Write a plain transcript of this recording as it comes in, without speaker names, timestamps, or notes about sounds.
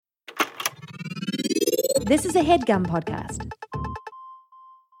This is a HeadGum podcast.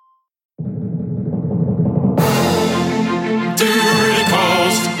 Duty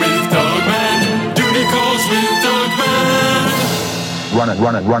Calls with Doug Man. Duty Calls with Doug Man.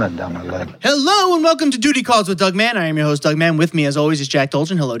 Running down my leg. Hello and welcome to Duty Calls with Doug Man. I am your host, Doug Man. With me, as always, is Jack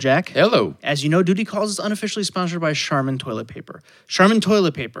Dolgen. Hello, Jack. Hello. As you know, Duty Calls is unofficially sponsored by Charmin Toilet Paper. Charmin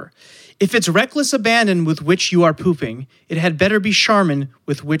Toilet Paper. If it's reckless abandon with which you are pooping, it had better be Charmin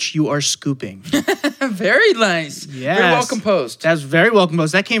with which you are scooping. Very nice. Yes. Very well composed. That's very well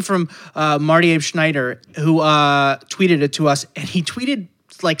composed. That came from Marty Abe Schneider, who tweeted it to us, and he tweeted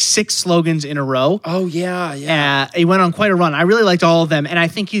like 6 slogans in a row. Oh, yeah. He went on quite a run. I really liked all of them, and I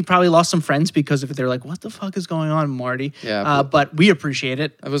think he probably lost some friends because of it. They're like, what the fuck is going on, Marty? Yeah. But we appreciate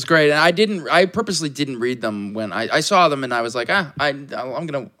it. It was great. And I purposely didn't read them when I saw them, and I was like, I'm going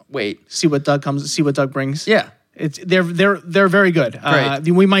to wait. See what Doug brings. Yeah. They're very good. Great.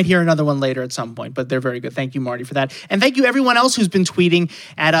 We might hear another one later at some point, but they're very good. Thank you, Marty, for that. And thank you everyone else who's been tweeting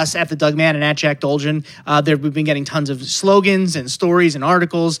at us, at the Doug Man and at Jack Dolgen. We've been getting tons of slogans and stories and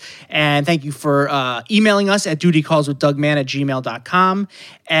articles. And thank you for emailing us at dutycallswithdougman@gmail.com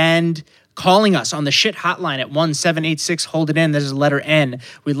and calling us on the shit hotline at 1-786 hold it in. There's a letter N.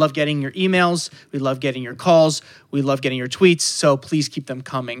 We love getting your emails. We love getting your calls. We love getting your tweets. So please keep them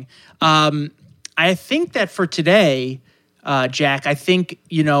coming. I think that for today, Jack, I think,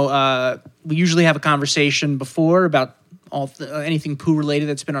 we usually have a conversation before about anything poo related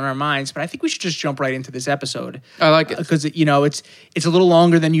that's been on our minds, but I think we should just jump right into this episode. I like it. Because, it's a little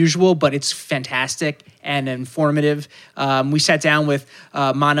longer than usual, but it's fantastic and informative. We sat down with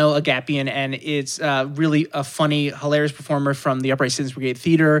Mano Agapian, and it's really a funny, hilarious performer from the Upright Citizens Brigade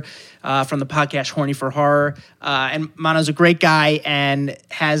Theater, from the podcast Horny for Horror. And Mano's a great guy and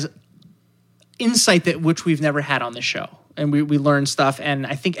has insight which we've never had on the show. And we learn stuff, and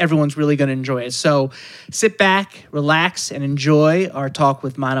I think everyone's really going to enjoy it. So sit back, relax, and enjoy our talk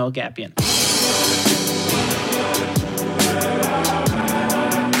with Mano Agapian.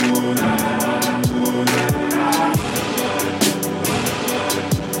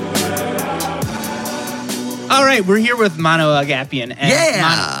 All right, we're here with Mano Agapian.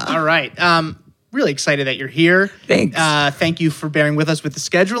 All right. Really excited that you're here. Thanks. Thank you for bearing with us with the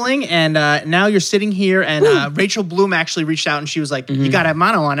scheduling. And now you're sitting here, and Rachel Bloom actually reached out, and she was like, you got to have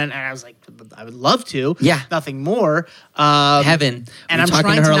Mano on it. And I was like, I would love to. Yeah. Nothing more. Heaven. And I'm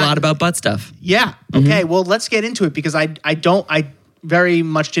talking to her a lot about butt stuff. Yeah. Okay, well, let's get into it, because I very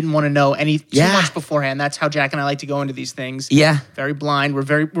much didn't want to know too much beforehand. That's how Jack and I like to go into these things. Yeah. Very blind.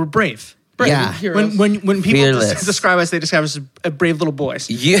 We're brave. Yeah. When people Fearless. describe us, they describe us as brave little boys.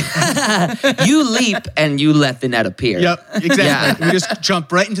 You leap and you let the net appear. Yep, exactly. Yeah. We just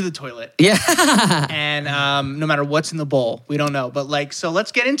jump right into the toilet. Yeah. And no matter what's in the bowl, we don't know. But so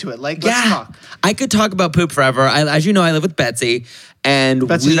let's get into it. Let's talk. I could talk about poop forever. As you know, I live with Betsy. And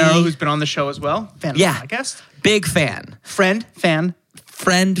Betsy Darrow, who's been on the show as well. Fan of the podcast. Big fan. Friend, fan.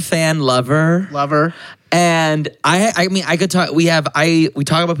 Friend, fan, lover. And I could talk. We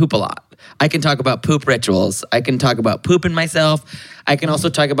talk about poop a lot. I can talk about poop rituals. I can talk about pooping myself. I can also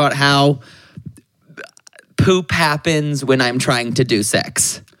talk about how poop happens when I'm trying to do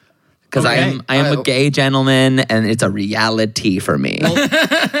sex. Because I am a gay gentleman, and it's a reality for me.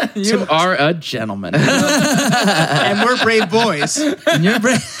 You are a gentleman. And we're brave boys. And you're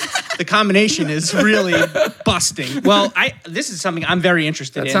brave. The combination is really busting. Well, this is something I'm very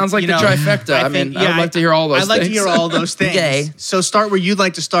interested in. That sounds like the trifecta. I would like to hear all those things. I'd like to hear all those things. Okay. So start where you'd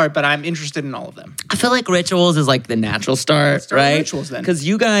like to start, but I'm interested in all of them. I feel like rituals is like the natural start, Let's start with right? rituals then. Because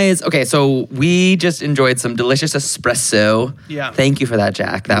you guys, so we just enjoyed some delicious espresso. Yeah. Thank you for that,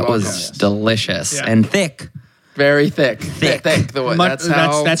 Jack. That was delicious and thick. Very thick. Thick. That's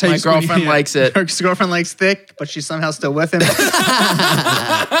how my girlfriend likes it. Her girlfriend likes thick, but she's somehow still with him.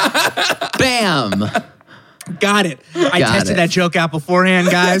 Bam. Got it. I tested that joke out beforehand,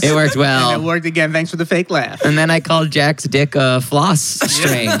 guys. It worked well. And it worked again. Thanks for the fake laugh. And then I called Jack's dick a floss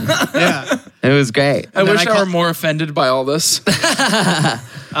string. Yeah. It was great. I wish I were more offended by all this.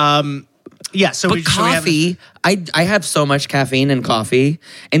 Yeah, so but coffee, I have so much caffeine in coffee,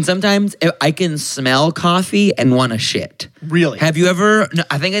 and sometimes I can smell coffee and want to shit. Really? Have you ever? No,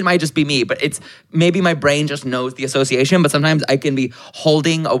 I think it might just be me, but it's maybe my brain just knows the association. But sometimes I can be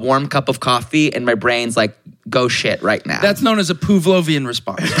holding a warm cup of coffee, and my brain's like, "Go shit right now." That's known as a Pavlovian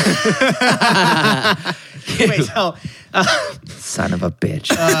response. Wait, so son of a bitch.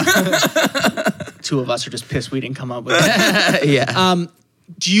 Two of us are just pissed we didn't come up with it. Yeah.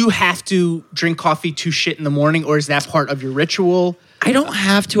 Do you have to drink coffee to shit in the morning, or is that part of your ritual? I don't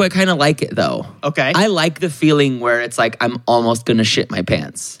have to. I kind of like it, though. Okay. I like the feeling where it's like I'm almost going to shit my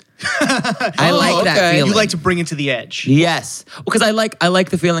pants. I like that okay. feeling. You like to bring it to the edge. Yes, because I like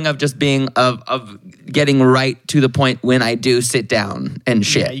the feeling of just being of getting right to the point when I do sit down and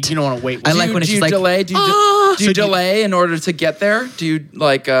shit. Yeah, you don't want to wait. I like when it's do you just like delay? Do you delay in order to get there? Do you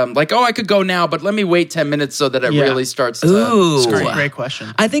like I could go now, but let me wait 10 minutes so that it Yeah. really starts to Ooh. scream. Great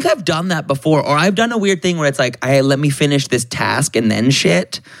question. I think I've done that before, or I've done a weird thing where it's like, let me finish this task and then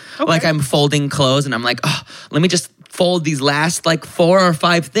shit. Like I'm folding clothes and I'm like, oh, let me just fold these last like 4 or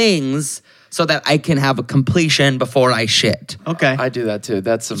 5 things so that I can have a completion before I shit. Okay. I do that too.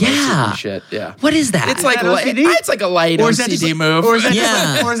 That's some Yeah. OCD shit. Yeah. What is that? It's like that OCD? it's like a light Or is that just OCD like- move. Or is that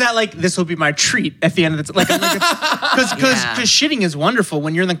Yeah. or is that like this will be my treat at the end of the because shitting is wonderful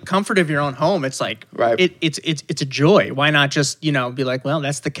when you're in the comfort of your own home. It's like Right. it's a joy. Why not just be like, well,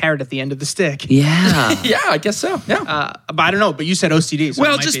 that's the carrot at the end of the stick. yeah. yeah, I guess so. Yeah. But I don't know. But you said OCD. So it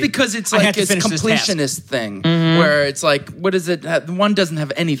Well, might just be- because it's I like have to this finish this task. completionist thing where it's like, what is it? One doesn't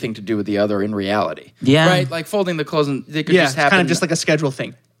have anything to do with the other in reality. Yeah. Right? Like folding the clothes, and they could Yeah, just it's happen. kind of just like a schedule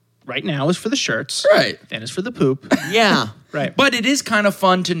thing. Right now is for the shirts. Right. Then is for the poop. Yeah. Right. But it is kind of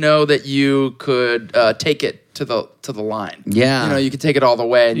fun to know that you could take it to the line. Yeah. You know, you can take it all the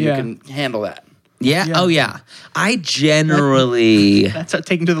way and Yeah. you can handle that. Yeah. Yeah. Oh, yeah. I generally. That's how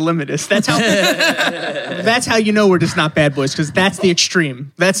taken to the limit is. That's how. That's how you know we're just not bad boys because that's the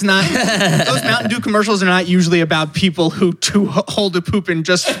extreme. That's not. Those Mountain Dew commercials are not usually about people who hold a poop and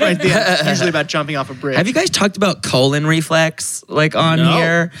just right there. It's usually about jumping off a bridge. Have you guys talked about colon reflex like on No.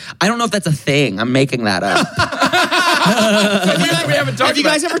 here? I don't know if that's a thing. I'm making that up. we haven't talked Have you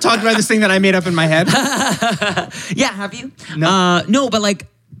guys ever talked about this thing that I made up in my head? Yeah, have you? No. No, but like,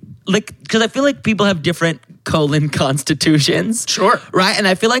 because I feel like people have different colon constitutions. Sure. Right? And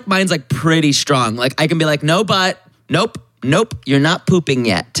I feel like mine's like pretty strong. Like I can be like, no, but nope, you're not pooping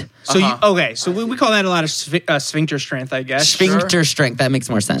yet. So so we call that a lot of sphincter strength, I guess. Sphincter strength. That makes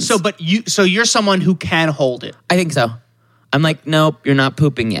more sense. So, but you're someone who can hold it. I think so. I'm like, nope, you're not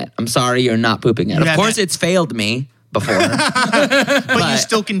pooping yet. I'm sorry, you're not pooping yet. You Of have course, that- it's failed me before. But you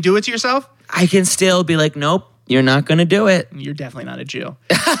still can do it to yourself? I can still be like, nope, you're not going to do it. You're definitely not a Jew.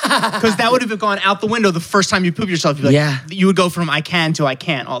 Because that would have gone out the window the first time you poop yourself. You'd be like, Yeah. You would go from I can to I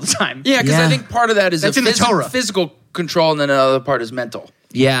can't all the time. Yeah, because Yeah. I think part of that is That's in the Torah. physical control, and then another part is mental.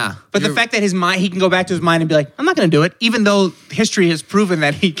 Yeah. But the fact that he can go back to his mind and be like, I'm not going to do it, even though history has proven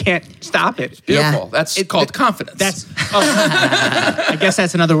that he can't stop it. Beautiful. Yeah. That's called confidence. That's, I guess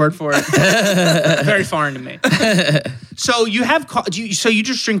that's another word for it. Very foreign to me. So you have, so you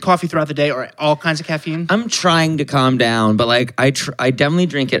just drink coffee throughout the day or all kinds of caffeine? I'm trying to calm down, but like I definitely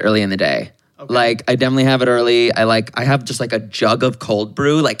drink it early in the day. Okay. Like I definitely have it early. I have just like a jug of cold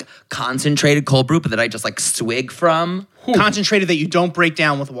brew, like concentrated cold brew, but that I just like swig from. Concentrated that you don't break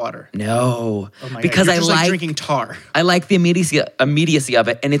down with water. No, Oh my because God. You're I just like drinking tar. I like the immediacy of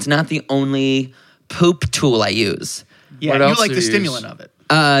it, and it's not the only poop tool I use. Yeah, What you else like do the you stimulant use? of it.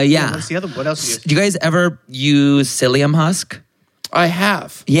 Yeah. What else do you use? Do you guys ever use psyllium husk? I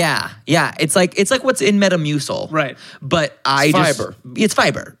have. Yeah. It's like what's in Metamucil, Right. But It's fiber. It's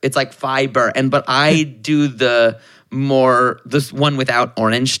fiber. It's like fiber, but I do this one without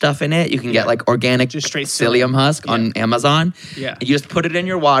orange stuff in it. You can get like organic Just straight psyllium husk on Amazon. Yeah. And you just put it in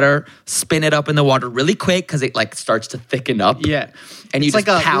your water, spin it up in the water really quick because it like starts to thicken up. Yeah. And you It's just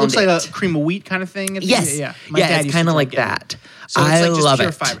like pound it looks it. like a cream of wheat kind of thing. Yes. Yeah. My dad it's used to kind of like drink it. that. So it's I like just love pure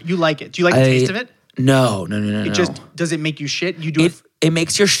it. fiber. You like it. Do you like the taste of it? No. It just does it make you shit? You do it. It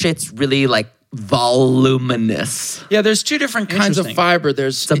makes your shits really like voluminous. Yeah, there's two different kinds of Interesting. fiber.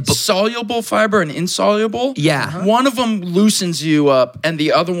 There's soluble fiber and insoluble. Yeah. One of them loosens you up, and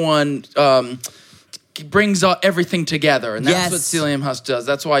the other one brings everything together. And that's Yes. what psyllium husk does.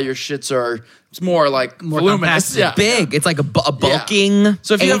 That's why your shits are more voluminous. compacted. Yeah. Big. It's like a bulking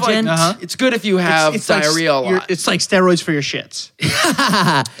So if you have agent. it's good if you have It's like diarrhea a lot. It's like steroids for your shits.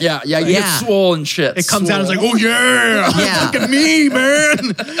 Yeah, you Yeah. get swollen shit. It comes out and it's like, oh yeah, Yeah. look at me,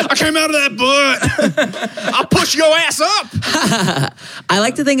 man. I came out of that butt. I'll push your ass up. I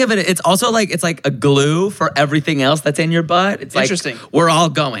like to think of it. It's also like it's like a glue for everything else that's in your butt. It's like Interesting. we're all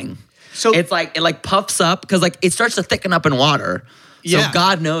going. So It's like it like puffs up because like it starts to thicken up in water. So Yeah.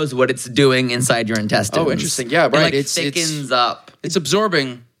 God knows what it's doing inside your intestines. Oh, interesting. Yeah, It, right. like, It's- thickens up. It's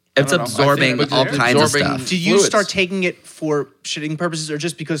absorbing. It's I don't know. absorbing I think all it's kinds of absorbing stuff. do you fluids. start taking it for shitting purposes, or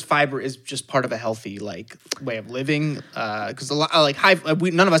just because fiber is just part of a healthy like way of living? Because a lot like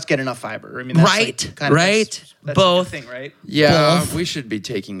none of us get enough fiber. I mean, that's Right, like, kind of, right. That's Both. a good thing, right? Yeah, we should be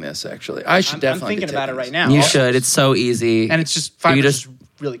taking this. Actually, I should I'm definitely. thinking be about it taking right this. now. You Also- should. It's so easy. and it's just fiber. You just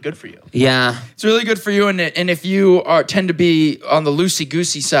really good for you. Yeah. It's really good for you, and if you tend to be on the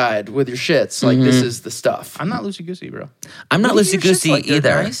loosey-goosey side with your shits, like this is the stuff. I'm not loosey-goosey, bro. I'm not Really? Your loosey-goosey shit's like they're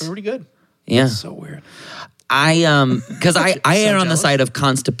either. nice? They're pretty good. Yeah. So weird. Because I err on the jealous. side of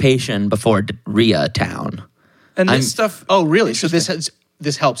constipation before Rhea Town. And I'm- this stuff. Oh, really? So this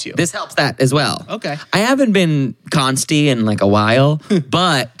helps you. This helps that as well. Okay. I haven't been consty in like a while,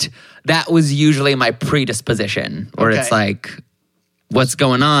 but that was usually my predisposition where it's Okay. like, what's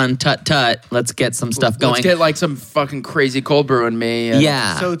going on? Tut tut. Let's get some stuff going. Let's get like some fucking crazy cold brew in me. And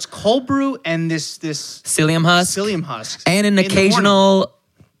yeah. So it's cold brew and this Psyllium husk. psyllium husk. And an in the morning. occasional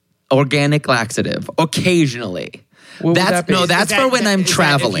organic laxative. Occasionally. What would That's that be? that's for when I'm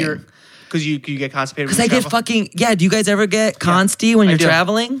traveling. Because you get constipated. Because I get fucking do you guys ever get consty when you're do.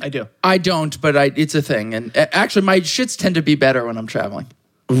 traveling? I do. I don't, but it's a thing. And actually, my shits tend to be better when I'm traveling.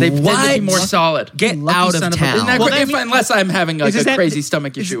 They tend to What? be more solid. Get Lucky out son of of a- town. Isn't that Well, great? that mean- Unless I'm having like Does a that- crazy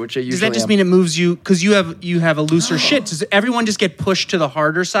stomach issue, which I usually Does that just am. mean it moves you because you have a looser shit? Does everyone just get pushed to the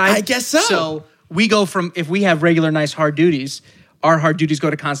harder side? I guess so. So we go from if we have regular nice hard duties, our hard duties go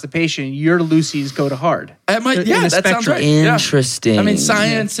to constipation. Your loosies go to hard. It might- In yeah, a that sounds spectrum. right. Yeah. Interesting. I mean,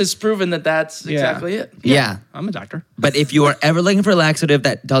 science has proven that that's exactly it. Yeah. I'm a doctor. But if you are ever looking for a laxative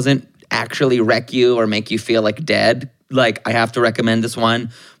that doesn't actually wreck you or make you feel like dead, like I have to recommend this one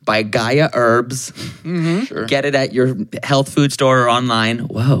by Gaia Herbs. Sure. Get it at your health food store or online.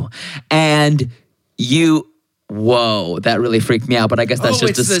 Whoa. And whoa, that really freaked me out, but I guess that's Oh,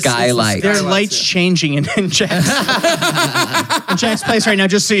 just it's a the skylight. There are Skylights, lights yeah. changing in Jack's in Jack's place right now.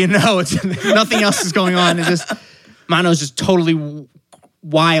 Just so you know, it's nothing else is going on. It's just Mano's just totally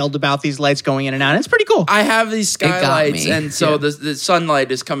wild about these lights going in and out. It's pretty cool. I have these got skylights, me. and so Yeah. the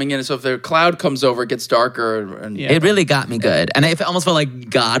sunlight is coming in. So if the cloud comes over, it gets darker. And Yeah. It really got me good. And I almost felt like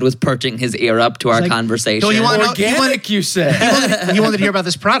God was perching his ear up to our like, conversation. don't you want- organic, you say? He wanted to hear about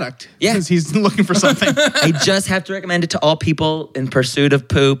this product. Yeah. because he's looking for something. I just have to recommend it to all people in pursuit of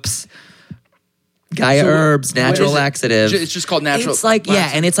poops. Gaia Herbs, natural What is it? laxative. It's just called natural. It's like,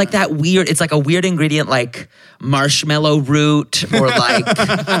 yeah, and it's like that weird, it's like a weird ingredient like marshmallow root or like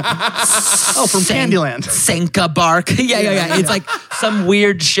Oh, from Candyland. Senka bark. yeah. It's like some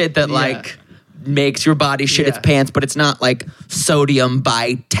weird shit that like makes your body shit its Yeah. pants, but it's not like sodium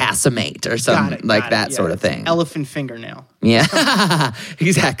bitassimate or Got something it, like got that it. sort Yeah, of thing. Elephant fingernail. Yeah,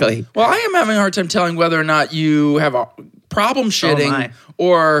 exactly. Well, I am having a hard time telling whether or not you have a problem am shitting I.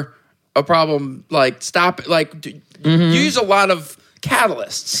 or a problem like you use a lot of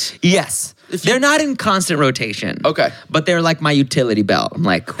catalysts. Yes. They're not in constant rotation. Okay. But they're like my utility belt. I'm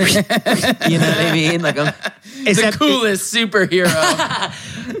like, you know what I mean? Like, I'm Is The that coolest superhero.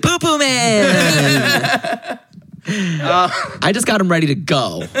 poo poo man. I just got him ready to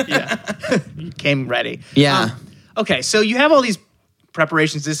go. you came ready? Yeah. Okay, so you have all these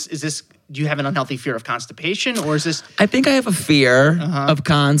preparations. Do you have an unhealthy fear of constipation, or is this? I think I have a fear of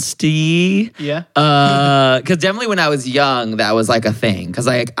consti. Yeah. Because definitely when I was young, that was like a thing. Because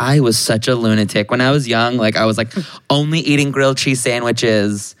I was such a lunatic when I was young. Like I was like only eating grilled cheese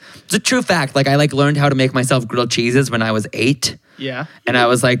sandwiches. It's a true fact. Like I learned how to make myself grilled cheeses when I was 8. Yeah. And I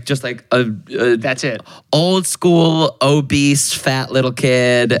was like just like a That's it. old school obese fat little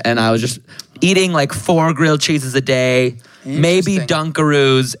kid, and I was just eating like 4 grilled cheeses a day, maybe Interesting.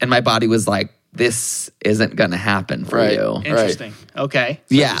 Dunkaroos, and my body was like, "This isn't gonna happen for Right. you." Interesting. Okay.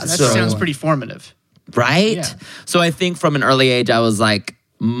 Yeah, That so- sounds pretty formative. Right? Yeah. So I think from an early age, I was like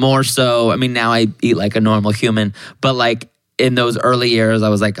more so. I mean, now I eat like a normal human, but like in those early years, I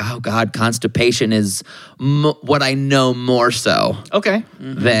was like, oh God, constipation is what I know more so Okay.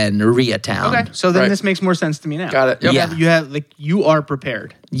 than Rhea Town. Okay. So then Right. this makes more sense to me now. Got it. Yep. Yeah. You are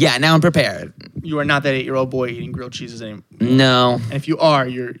prepared. Yeah, now I'm prepared. You are not that 8-year-old boy eating grilled cheeses anymore. No, And if you are,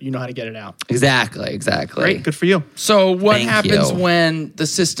 you know how to get it out. exactly. Great. Good for you. So what Thank happens you. when the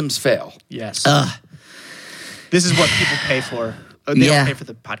systems fail? Yes. Ugh. This is what people pay for. They Yeah. don't pay for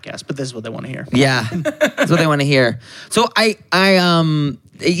the podcast, but this is what they want to hear. Yeah, that's what they want to hear. So I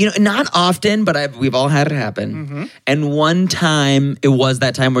not often, but we've all had it happen. And one time, it was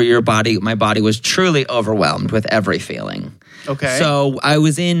that time where my body was truly overwhelmed with every feeling. Okay. So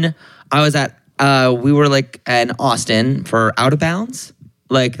we were like in Austin for Out of Bounds,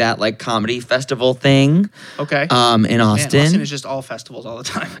 like that like comedy festival thing. Okay. In Man, Austin. Austin is just all festivals all the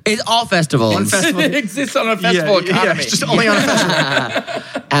time. It's all festivals. One festival. It exists on a festival economy. it's just only on a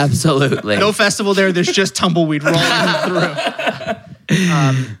festival. Absolutely. No festival there. There's just tumbleweed rolling through.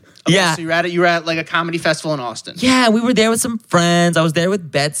 Yeah. So you were at like a comedy festival in Austin. Yeah, we were there with some friends. I was there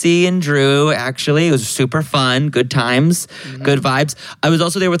with Betsy and Drew, actually. It was super fun, good times, good vibes. I was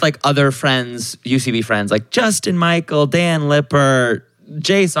also there with like other friends, UCB friends, like Justin Michael, Dan Lippert,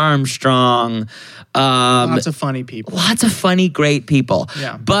 Jace Armstrong. Lots of funny people. Lots of funny, great people.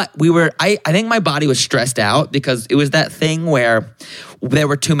 Yeah. But I think my body was stressed out because it was that thing where there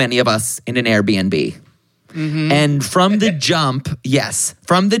were too many of us in an Airbnb. Mm-hmm. And from the jump,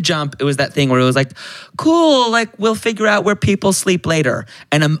 it was that thing where it was like, cool, like we'll figure out where people sleep later.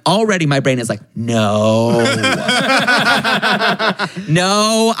 And my brain is like, no.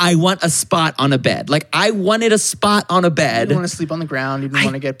 No, I want a spot on a bed. Like I wanted a spot on a bed. You don't want to sleep on the ground. You don't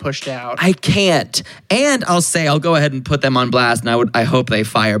want to get pushed out. I can't. And I'll go ahead and put them on blast. And I hope they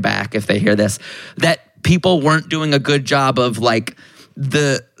fire back if they hear this, that people weren't doing a good job of like,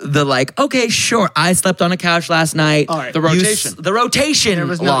 the like, okay, sure, I slept on a couch last night. All right. The rotation There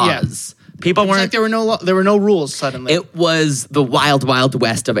was laws. People weren't. Like there were no rules suddenly. It was the wild, wild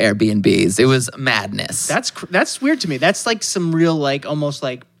west of Airbnbs. It was madness. That's weird to me. That's like some real like almost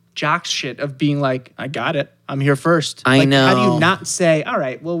like jock shit of being like, I got it. I'm here first. I know. How do you not say, all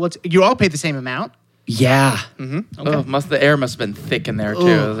right, well, you all pay the same amount? Yeah. Mm-hmm. Okay. The air must have been thick in there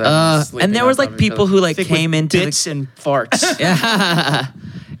too. And there was like people who like Thick came with into bits and farts. Yeah.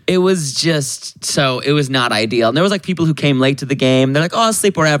 It was just it was not ideal. And there was like people who came late to the game. They're like, oh, I'll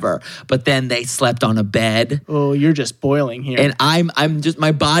sleep wherever. But then they slept on a bed. Oh, you're just boiling here. And I'm just,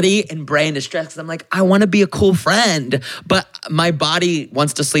 my body and brain is stressed because I'm like, I want to be a cool friend. But my body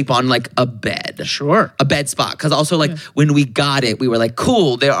wants to sleep on like a bed. Sure. A bed spot. Because also like when we got it, we were like,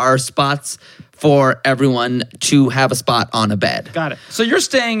 cool, there are spots for everyone to have a spot on a bed. Got it. So you're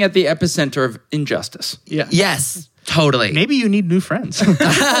staying at the epicenter of injustice. Yeah. Yes. Totally. Maybe you need new friends.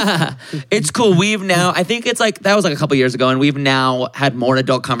 It's cool. We've now, I think it's like, that was like a couple years ago, and we've now had more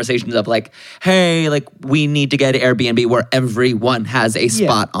adult conversations of like, hey, like we need to get an Airbnb where everyone has a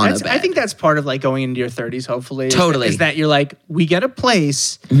spot on a bed. I think that's part of like going into your 30s, hopefully. Totally. Is that you're like, we get a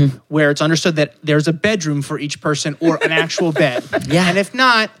place where it's understood that there's a bedroom for each person or an actual bed. Yeah. And if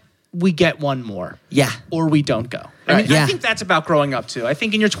not, we get one more. Yeah. Or we don't go. I mean, Yeah. I think that's about growing up too. I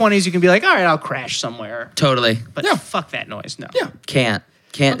think in your 20s you can be like, all right, I'll crash somewhere. Totally. But fuck that noise. No. Yeah. Can't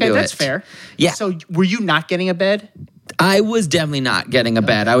Okay, do it. that's fair. Yeah. So were you not getting a bed? I was definitely not getting a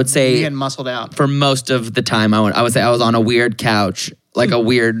bed. I would You say getting muscled out. for most of the time, I would say I was on a weird couch, like a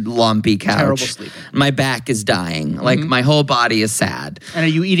weird lumpy couch. Terrible sleeping. My back is dying. Like my whole body is sad. And are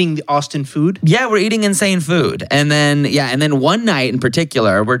you eating the Austin food? Yeah, we're eating insane food. And then one night in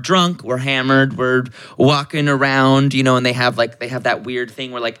particular, we're drunk, we're hammered, we're walking around, and they have that weird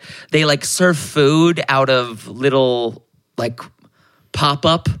thing where like they like serve food out of little like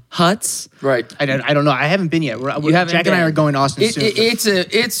pop-up huts. Right. I don't know. I haven't been yet. Jack and I are going to Austin soon. It's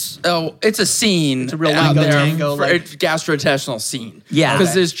a scene. It's a real out lingo there tango, for like- a gastrointestinal scene. Yeah. Because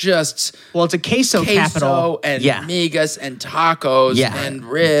Okay. there's just Well, it's a queso capital. and Yeah. migas and tacos Yeah. and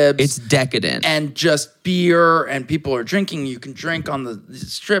ribs. It's decadent. and just beer, and people are drinking. You can drink on the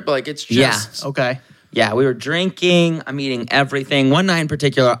strip. Like it's just Okay. Yeah, we were drinking. I'm eating everything. One night in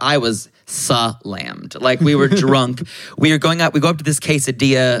particular, I was slammed. Like we were drunk. We go up to this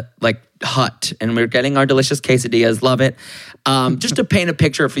quesadilla like hut, and we were getting our delicious quesadillas. Love it. Just to paint a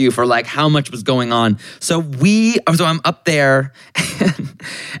picture for you for like how much was going on. So I'm up there,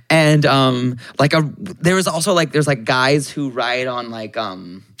 and there was also like there's like guys who ride on like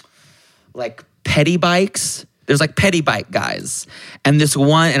petty bikes. There's like petty bike guys. And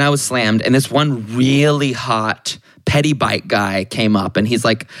I was slammed, and this one really hot petty bike guy came up, and he's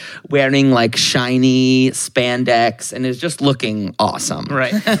like wearing like shiny spandex and is just looking awesome.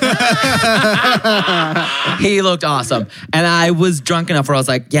 Right. He looked awesome. And I was drunk enough where I was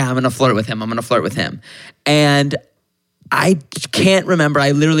like, yeah, I'm going to flirt with him. And I can't remember.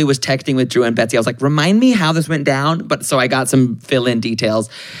 I literally was texting with Drew and Betsy. I was like, remind me how this went down. But so I got some fill-in details.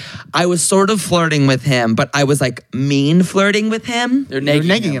 I was sort of flirting with him, but I was like mean flirting with him. You're You're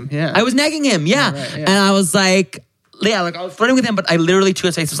negging negging him. Yeah. I was negging him, yeah. right, yeah. And I was like, I was flirting with him, but I literally to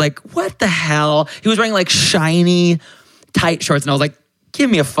his face was like, what the hell? He was wearing like shiny, tight shorts, and I was like, give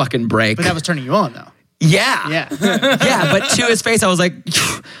me a fucking break. But that was turning you on, though. Yeah. Yeah. Yeah, but to his face, I was like,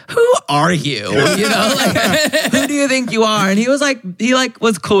 who are you? Like, who do you think you are? And he was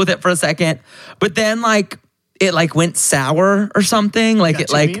was cool with it for a second. But then it went sour or something. Got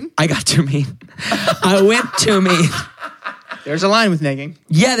too mean? I got too mean. I went too mean. There's a line with negging.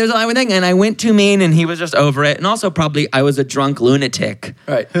 Yeah, there's a line with negging. And I went too mean, and he was just over it. And also probably I was a drunk lunatic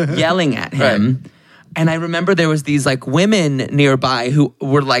Right. yelling at him. Right. And I remember there was these like women nearby who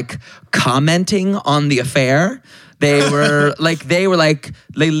were like commenting on the affair. They were they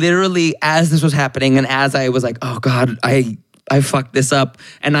literally, as this was happening and as I was like, oh God, I fucked this up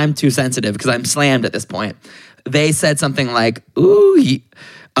and I'm too sensitive because I'm slammed at this point. They said something like, ooh,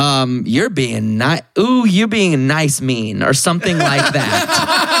 you're being nice. Ooh, you're being nice mean or something like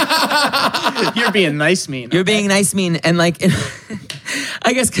that. You're being nice mean. You're being nice mean. And like,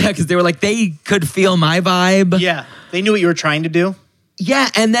 I guess because they were like, they could feel my vibe. Yeah. They knew what you were trying to do. Yeah.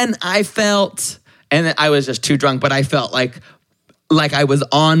 And then I felt, and then I was just too drunk, but I felt like I was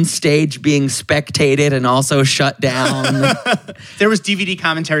on stage being spectated and also shut down. There was DVD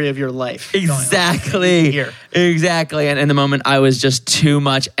commentary of your life. Exactly. Here. Exactly. And in the moment, I was just too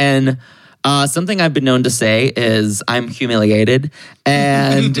much. And something I've been known to say is I'm humiliated.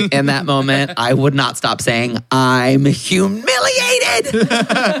 And in that moment, I would not stop saying, I'm humiliated.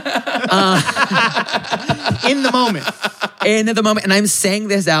 In the moment. In the moment. And I'm saying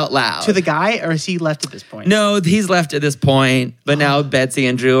this out loud. To the guy, or is he left at this point? No, he's left at this point. But now Betsy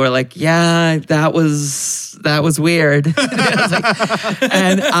and Drew are like, yeah, that was weird. But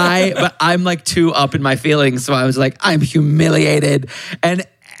I'm like too up in my feelings. So I was like, I'm humiliated. And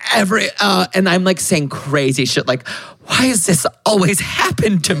and I'm like saying crazy shit like, why has this always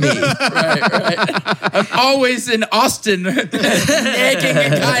happened to me? Right. I'm always in Austin nagging a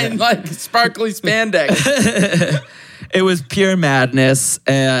guy in like sparkly spandex. It was pure madness.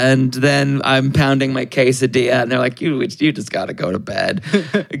 And then I'm pounding my quesadilla and they're like, you just got to go to bed.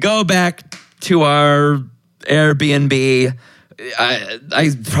 Go back to our Airbnb.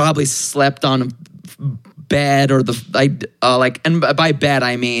 I probably slept on a bed and by bed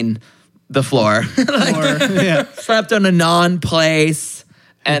I mean the floor. Slept on a non-place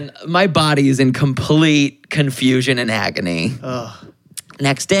and my body is in complete confusion and agony.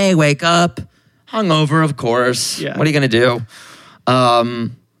 Next day, wake up, hungover, of course. Yeah. What are you gonna do?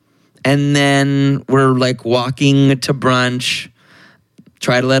 And then we're like walking to brunch,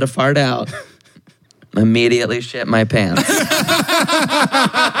 try to let a fart out. Immediately shit my pants.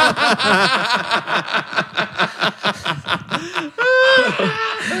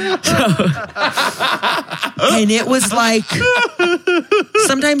 And it was like,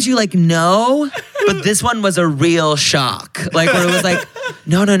 sometimes you like know, but this one was a real shock. Like where it was like,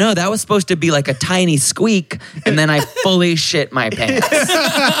 no, that was supposed to be like a tiny squeak, and then I fully shit my pants.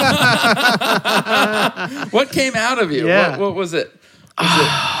 What came out of you? Yeah. What was it?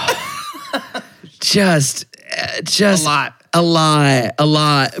 Just a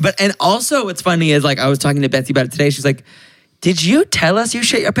lot. But and also what's funny is like I was talking to Betsy about it today. She's like, did you tell us you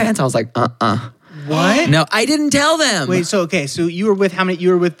shit your pants? I was like, What? No, I didn't tell them. Wait, so you were with how many? You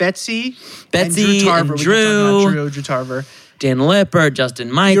were with Betsy and Drew Tarver. Drew Tarver. Dan Lipper,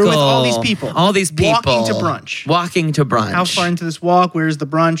 Justin Michael. You're with all these people. Walking to brunch. How far into this walk? Where's the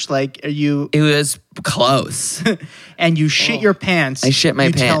brunch? Like, are you? It was close. And you shit your pants. I shit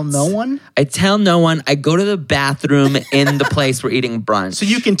my pants. You tell no one? I tell no one. I go to the bathroom in the place we're eating brunch. So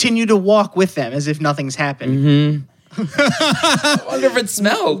you continue to walk with them as if nothing's happened. Mm-hmm. I wonder if it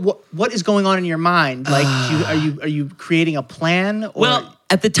smelled. What is going on in your mind? Like, are you creating a plan? Or? Well,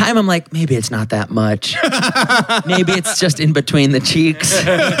 at the time, I'm like, maybe it's not that much. Maybe it's just in between the cheeks.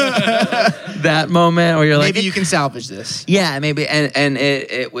 That moment where you're like, maybe you can salvage this. Yeah, maybe. And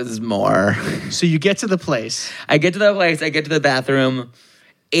it was more. So you get to the place. I get to the place. I get to the bathroom.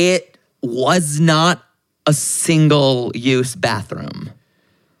 It was not a single-use bathroom.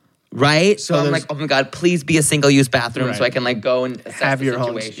 Right? So I'm like, oh my God, please be a single-use bathroom so I can like go and assess have the your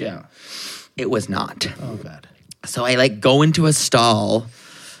situation. Homes, yeah. It was not. Oh God. So I like go into a stall.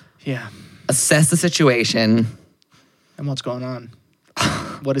 Yeah. Assess the situation. And what's going on?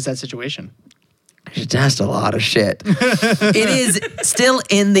 What is that situation? Just a lot of shit. It is still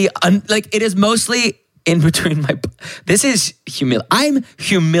in the it is mostly in between my. This is I'm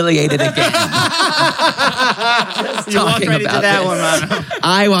humiliated again. You walked right into that one, Mano.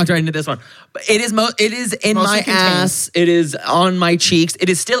 I walked right into this one. But it is in mostly my ass. It is on my cheeks. It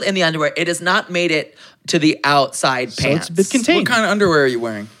is still in the underwear. It has not made it to the outside pants. It's a bit contained. What kind of underwear are you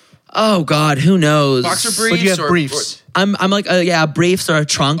wearing? Oh God, who knows? Boxer briefs? Or do you have briefs? I'm like briefs or a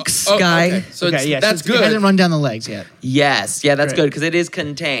trunks guy. Okay. So that's so good. It hasn't run down the legs yet. Yes, yeah, that's Great. good because it is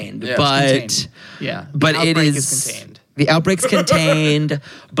contained. Yeah, but contained. Yeah, but the it outbreak is contained. The outbreak's contained.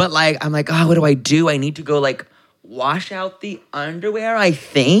 But like I'm like, oh, what do I do? I need to go like wash out the underwear. I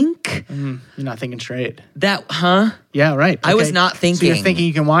think You're not thinking straight. that, Yeah, right. I was Okay. not thinking. So you're thinking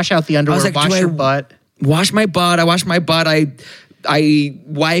you can wash out the underwear, like, wash do your I butt. Wash my butt. I wash my butt. I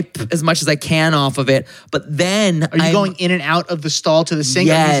wipe as much as I can off of it. But then Are you going in and out of the stall to the sink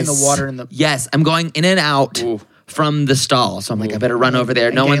or using the water in the... Yes, I'm going in and out from the stall. So I'm like, I better run over there.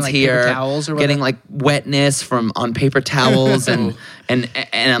 And No getting, one's like, paper here. towels or Getting whatever? like wetness on paper towels and I'm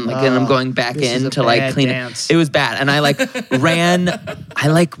like, and I'm going back this is in a to like bad clean dance. it. It was bad. And I ran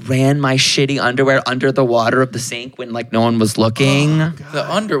my shitty underwear under the water of the sink when like no one was looking.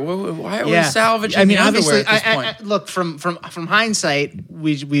 Why are we salvaging the underwear at this point? look, from hindsight,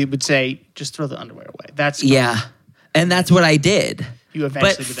 we would say just throw the underwear away. That's Yeah. And that's what I did. You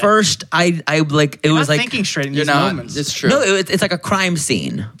eventually But did that. first, I like it You're was not like thinking straight in You're these not. moments. It's true. no, it's like a crime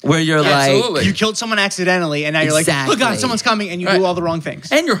scene where you're Absolutely. You killed someone accidentally, and now you're like, oh God, Exactly. someoning coming, and you Right. do all the wrong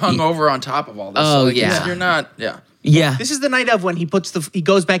things. And you're hungover on top of all this. Oh, so, like, yeah. You're not. Yeah. yeah. This is the night of when he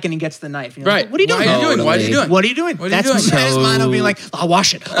goes back and he gets the knife. And you're Right. like, what are you doing? Why are you doing? What are you doing? What are you doing? What are you That's doing? That is Mono being like, I'll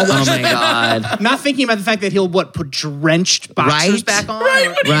wash it. I'll Oh wash my it. god. Not thinking about the fact that he'll put drenched boxers Right? back on. Right,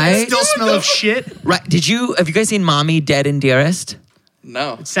 or what are you Right? Still smell of shit. Right? Have you guys seen Mommy Dead and Dearest?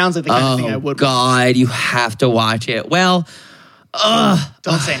 No. Sounds like the kind of thing I Oh would. god, you have to watch it. Well,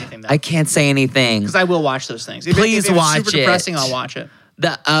 Don't say anything though. I can't say anything. Because I will watch those things. If Please if watch it's super it. depressing, I'll watch it.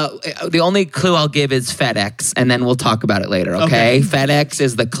 The only clue I'll give is FedEx, and then we'll talk about it later. Okay? Okay. FedEx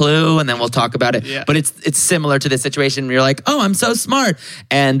is the clue, and then we'll talk about it. Yeah. But it's similar to this situation where you're like, oh, I'm so smart,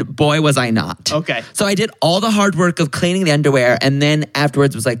 and boy was I not. Okay. So I did all the hard work of cleaning the underwear, and then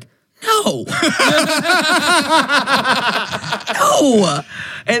afterwards was like, no, no,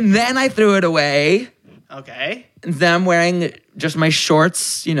 and then I threw it away. Okay. And then I'm wearing just my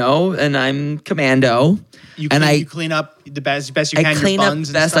shorts, and I'm commando. You and clean up the best you I can. clean your up buns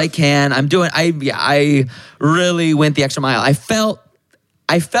and best stuff. I can. I really went the extra mile. I felt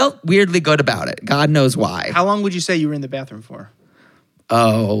weirdly good about it. God knows why. How long would you say you were in the bathroom for?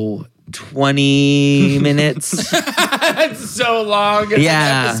 20 minutes. That's so long. It's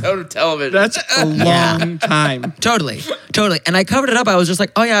Yeah. an episode of television. That's a long time. Totally. And I covered it up. I was just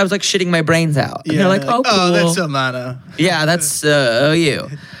like, oh yeah, I was like shitting my brains out. And they're like, oh, cool. that's so Mono. Yeah, that's you.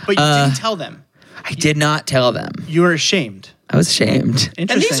 But you didn't tell them. I did not tell them. You were ashamed. I was ashamed. and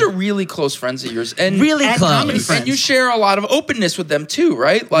Interesting. these are really close friends of yours. And Really And close. comedy friends. And you share a lot of openness with them too,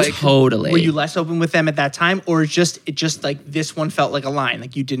 right? Like Totally. Were you less open with them at that time, or it just like this one felt like a line,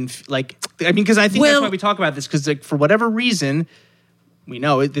 like you didn't like? I mean, because I think that's Well- why we talk about this, because like for whatever reason, we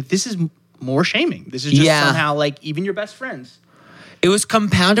know that this is more shaming. This is just Yeah. somehow like even your best friends. It was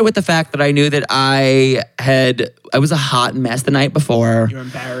compounded with the fact that I knew that I was a hot mess the night before. You're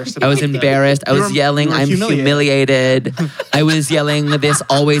embarrassed. I was about that. embarrassed. I You was were- yelling, you were I'm humiliated. I was yelling, this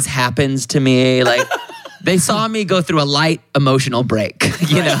always happens to me. Like, they saw me go through a light emotional break,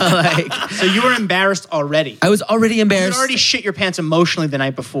 like, So you were embarrassed already. I was already You had embarrassed. already shit your pants emotionally the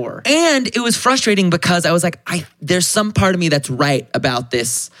night before. And it was frustrating because I was like, there's some part of me that's right about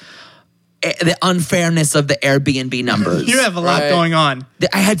this, the unfairness of the Airbnb numbers. You have a lot Right. going on.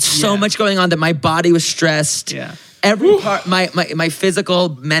 I had so Yeah. much going on that my body was stressed. Yeah. Every part, my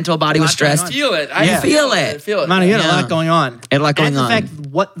physical, mental body was Lot going stressed. on. feel it. I Yeah. feel Feel it. it. I feel it. Mono, you had a Yeah. lot going on. Had a lot going and the on. fact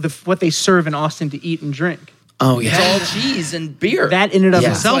what they serve in Austin to eat and drink. Oh It's yeah, all cheese and beer. That in and of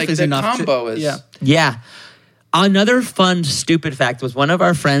Yeah. itself Like is the enough. combo is- Yeah. yeah. Another fun, stupid fact was one of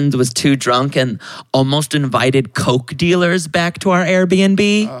our friends was too drunk and almost invited coke dealers back to our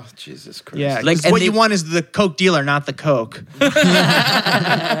Airbnb. Oh, Jesus Christ. Yeah, Like, like and what they- you want is the Coke dealer, not the Coke.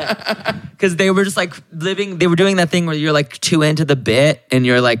 Because they were just like they were doing that thing where you're like too into the bit and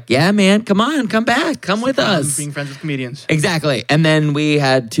you're like, yeah, man, come on, come back, come with us. Being friends with comedians. Exactly. And then we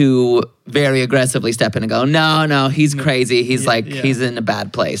had to very aggressively step in and go, no, he's crazy. He's yeah. he's in a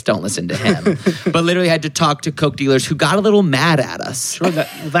bad place. Don't listen to him. But literally had to talk to coke dealers who got a little mad at us. Sure,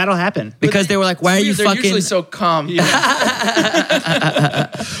 that'll happen. Because they were like, why are you They're fucking... usually so calm.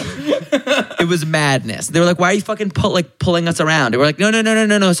 It was madness. They were like, why are you fucking pulling us around? And we're like,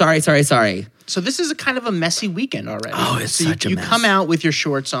 no, sorry. So this is a kind of a messy weekend already. Oh, it's so such a you mess. come out with your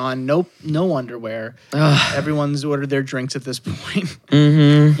shorts on, no underwear. Everyone's ordered their drinks at this point.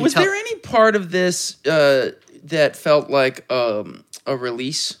 Was there any part of this that felt like a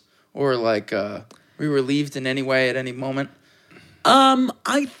release or like we were relieved in any way at any moment?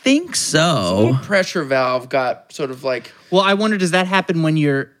 I think so. Pressure valve got sort of like Well, I wonder, does that happen when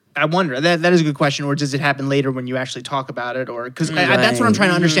you're? I wonder that is a good question. Or does it happen later when you actually talk about it? Or because that's what I'm trying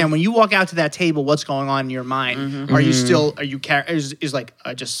to understand. When you walk out to that table, what's going on in your mind? Are you still? Are you? Is like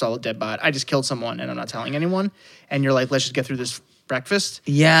I just saw a dead body. I just killed someone, and I'm not telling anyone. And you're like, let's just get through this breakfast.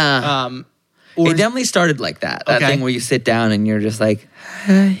 Yeah. Or It definitely started like that. That Okay. thing where you sit down and you're just like,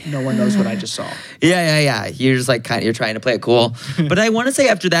 no one knows what I just saw. yeah. You're just like you're trying to play it cool. But I want to say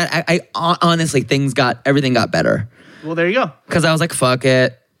after that, I honestly everything got better Well, there you go. because I was like, fuck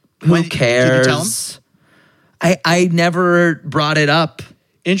it, who When- did you cares? tell I never brought it up.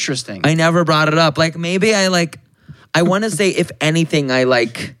 Interesting. I never brought it up. Like maybe I like I want to say, if anything, I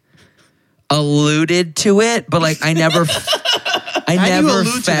like alluded to it, but like I never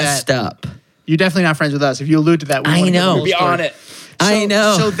fessed up. You're definitely not friends with us. If you allude to that, we I wanna get the know. whole Be story. on it. I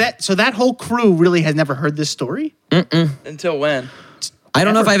know. So that whole crew really has never heard this story? Until when? I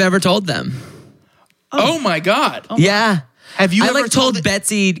don't know if I've ever told them. Oh my God. Yeah. Have you I ever like told it-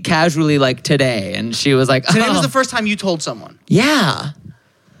 Betsy casually like today, and she was like, Today oh. was the first time you told someone. Yeah.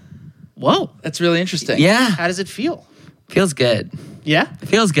 Whoa. That's really interesting. Yeah. How does it feel? Feels good. Yeah? It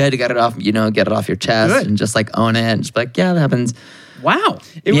feels good to get it off, get it off your chest Good. and just like own it and just be like, yeah, that happens. Wow.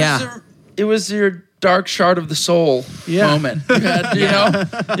 It was your dark shard of the soul Yeah. moment. You had, you know,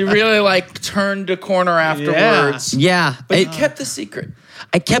 you really like turned a corner afterwards. Yeah. But you kept the secret.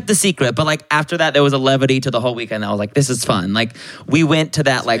 I kept the secret, but like after that, there was a levity to the whole weekend. I was like, this is fun. Like we went to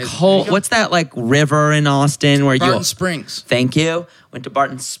that like whole, what's that like river in Austin where Barton Springs. Thank you. Went to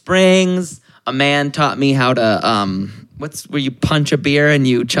Barton Springs. A man taught me how to, where you punch a beer and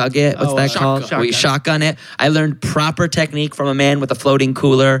you chug it? What's that called? shotgun. Where you shotgun it. I learned proper technique from a man with a floating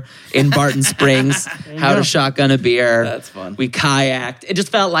cooler in Barton Springs, how to shotgun a beer. That's fun. We kayaked. It just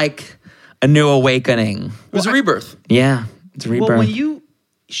felt like a new awakening. It was a rebirth. Yeah. It's a rebirth. Well, when you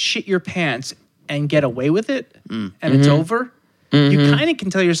shit your pants and get away with it and it's over, you kind of can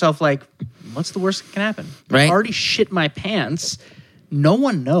tell yourself, like, what's the worst that can happen? Right. I already shit my pants. No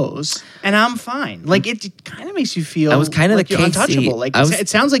one knows, and I'm fine. Like, it kind of makes you feel I was kind of like the you're Casey- untouchable. Like, it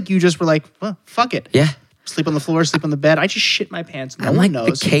sounds like you just were like, well, fuck it. Yeah. Sleep on the floor, sleep on the bed. I just shit my pants. No I'm one like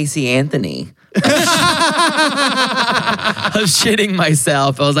knows. the Casey Anthony of shitting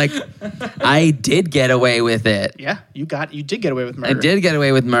myself. I was like, I did get away with it. Yeah, you did get away with I murder. did get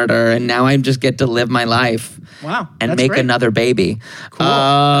away with murder, and now I just get to live my life. Wow, And that's make great. another baby. Cool.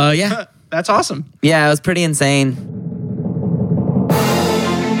 Yeah. That's awesome. Yeah, it was pretty insane.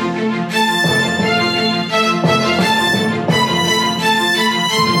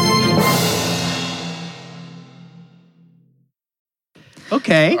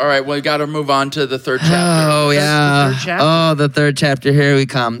 Okay. All right, well, we got to move on to the third chapter. Oh, yeah. third chapter? Oh, the third chapter. Here we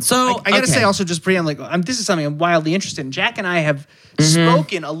come. So, I got to okay. say also just pretty, this is something I'm wildly interested in. Jack and I have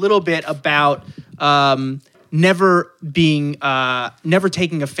spoken a little bit about never taking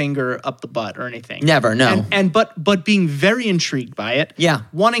a finger up the butt or anything. Never, no. But being very intrigued by it. Yeah.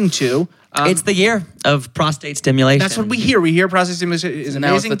 Wanting to. It's the year of prostate stimulation. That's what we hear. We hear prostate stimulation is Now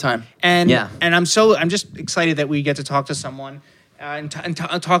it's amazing. the time. And Yeah. and I'm just excited that we get to talk to someone and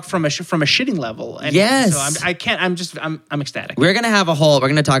talk from a shitting level. And Yes. so I'm ecstatic. We're going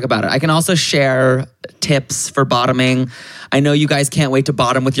to talk about it. I can also share tips for bottoming. I know you guys can't wait to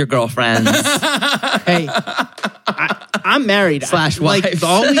bottom with your girlfriends. Hey, I'm married. Slash Like, wife.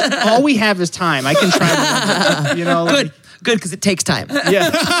 all we have is time. I can try. You know, like- Good, because it takes time. yeah.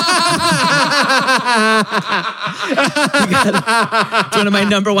 It's one of my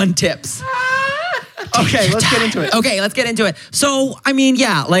number one tips. Okay, let's get into it. Okay, let's get into it. So, I mean,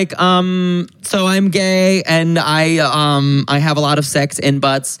 yeah, like, so I'm gay and I have a lot of sex in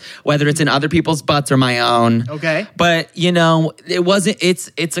butts, whether it's in other people's butts or my own. Okay. But,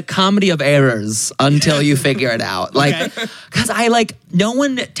 it's a comedy of errors until you figure it out. Like, because no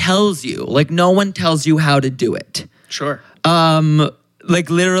one tells you how to do it. Sure. Like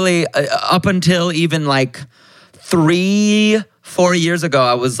literally up until even like 3-4 years ago,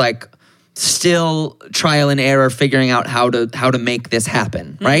 I was like still trial and error figuring out how to make this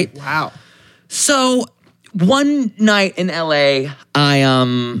happen, right? Wow. So one night in LA,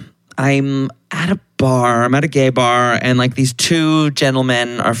 I'm at a bar, I'm at a gay bar, and like these two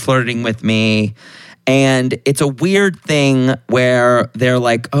gentlemen are flirting with me. And it's a weird thing where they're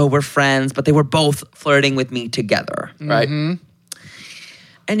like, oh, we're friends, but they were both flirting with me together, right?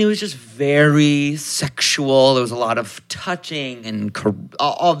 And it was just very sexual. There was a lot of touching and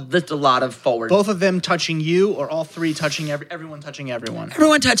just a lot of forward. Both of them touching you, or all three touching everyone touching everyone.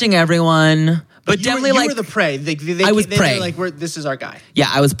 Everyone touching everyone. But you definitely were the prey. I was prey. Like, this is our guy. Yeah,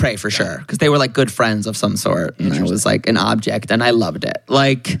 I was prey for sure. Because they were like good friends of some sort. And I was like an object and I loved it.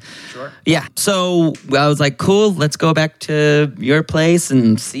 Like, Sure. Yeah. So I was like, cool, let's go back to your place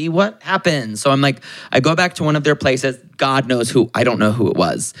and see what happens. So I'm like, I go back to one of their places. God knows who. I don't know who it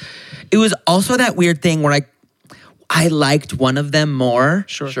was. It was also that weird thing where I liked one of them more.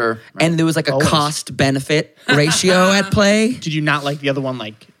 Sure. And there was like a Always. cost benefit ratio at play. Did you not like the other one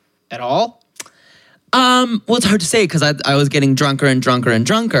at all? Well, it's hard to say because I was getting drunker and drunker and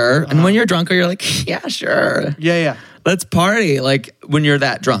drunker. And when you're drunker, you're like, yeah, sure. Yeah. Let's party. Like when you're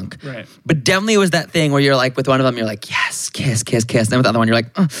that drunk. Right. But definitely it was that thing where you're like with one of them, you're like, yes, kiss, kiss, kiss. And then with the other one, you're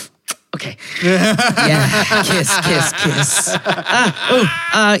like, Okay. Yeah. Kiss.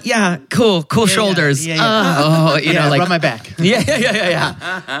 Yeah. Cool shoulders. Yeah. You know, like rub my back. Yeah.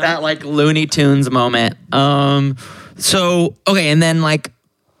 That like Looney Tunes moment. So okay, and then like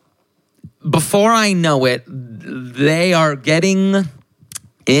before I know it, they are getting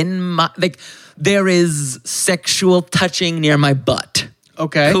in my like there is sexual touching near my butt.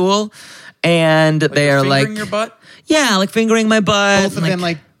 Okay. Cool. And they're like fingering your butt? Yeah, like fingering my butt. Both of them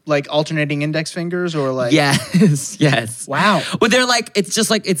like alternating index fingers or like Yes. Wow. Well, they're like it's just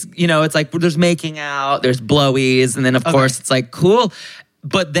like it's it's like there's making out, there's blowies, and then of course it's like cool.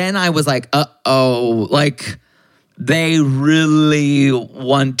 But then I was like, like they really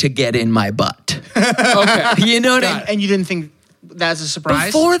want to get in my butt. Okay. You know what I mean? And you didn't think that's a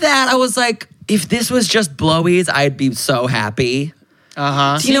surprise? Before that, I was like, if this was just blowies, I'd be so happy.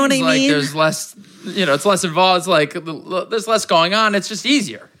 Uh-huh. Do you know what I Seems mean? Like there's less, it's less involved. It's like there's less going on. It's just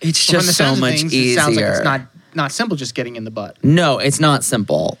easier. It's From the just so sounds of much things, easier. It sounds like it's not simple just getting in the butt. No, it's not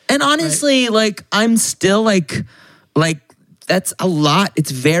simple. And honestly, like I'm still like that's a lot.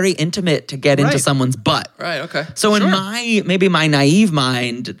 It's very intimate to get into Right. someone's butt. Right. Okay. So in my naive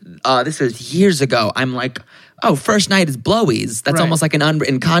mind, this was years ago. I'm like, oh, first night is blowies. That's Right. almost like an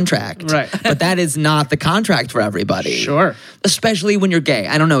unwritten contract. Right. But that is not the contract for everybody. Sure. Especially when you're gay.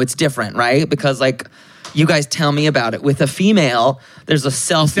 I don't know. It's different, right? Because like you guys tell me about it. With a female, there's a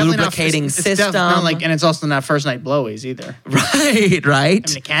self-lubricating system. And it's also not first night blowies either. Right. I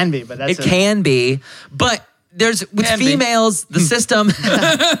mean, it can be, but that's It can be, but there's with Can be. females the system.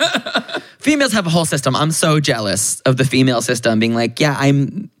 Females have a whole system. I'm so jealous of the female system being like, yeah,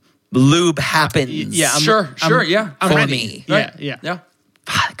 lube happens. Yeah, Sure. Yeah. for ready. me. Right. Yeah.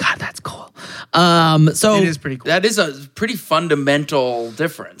 God, that's cool. So It is pretty cool. That is a pretty fundamental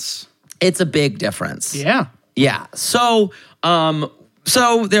difference. it's a big difference. Yeah. Yeah. So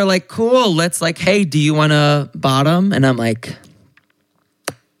they're like, cool. Let's like, hey, do you want to bottom? And I'm like,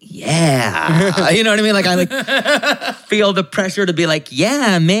 yeah. You know what I mean? Like I like feel the pressure to be like,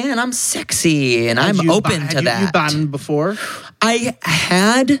 yeah, man, I'm sexy and I'm open to that. You bottomed before? I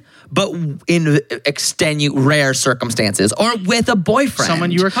had, but in rare circumstances, or with a boyfriend,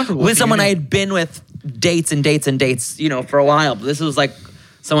 Someone you were comfortable with. with someone I had been with dates, for a while. But this was like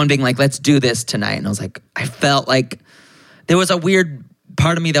someone being like, "Let's do this tonight," and I was like, I felt like there was a weird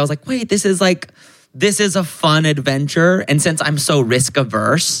part of me that was like, "Wait, this is a fun adventure." And since I'm so risk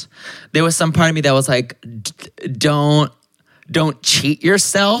averse, there was some part of me that was like, "Don't cheat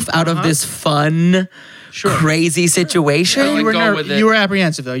yourself out of this fun." Crazy situation. Yeah, like, go with it. You were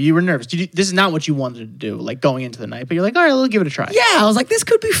apprehensive though. You were nervous. This is not what you wanted to do, like going into the night. But you're like, all right, we'll give it a try. Yeah, I was like, this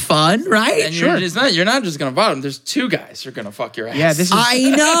could be fun, right? And you're not just gonna bottom. There's two guys who are gonna fuck your ass. Yeah, this is I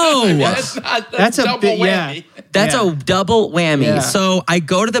know. that's a double bit- whammy. yeah. That's a double whammy. Yeah. So I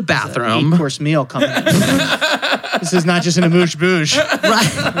go to the bathroom. 8-course meal coming. This is not just an amoosh boosh.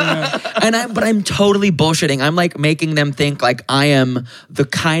 Right. But I'm totally bullshitting. I'm like making them think like I am the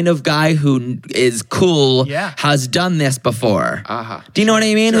kind of guy who is cool, has done this before. Do you know what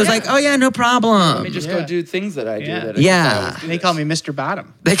I mean? Who's like, oh yeah, no problem. Let me just go do things that I do. Yeah. That I Yeah. They call me Mr.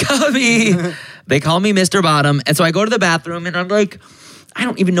 Bottom. They call me Mr. Bottom. And so I go to the bathroom and I'm like, I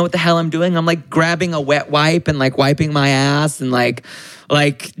don't even know what the hell I'm doing. I'm like grabbing a wet wipe and like wiping my ass and like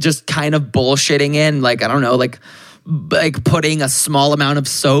just kind of bullshitting in, like, I don't know, like putting a small amount of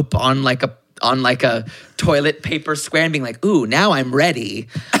soap on like a toilet paper square and being like, ooh, now I'm ready.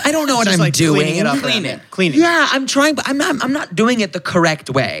 I don't know what Just I'm like doing. Cleaning it up. Cleaning. Yeah, I'm trying, but I'm not doing it the correct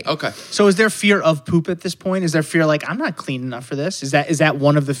way. Okay. So is there fear of poop at this point? Is there fear like I'm not clean enough for this? Is that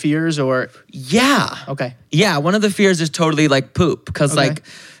one of the fears or? Yeah. Okay. Yeah, one of the fears is totally like poop because Okay. like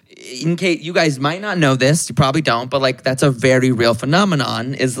in case you guys might not know this, you probably don't, but like that's a very real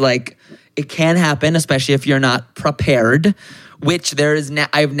phenomenon is like it can happen, especially if you're not prepared, which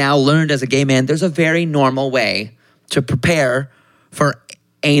I've now learned as a gay man, there's a very normal way to prepare for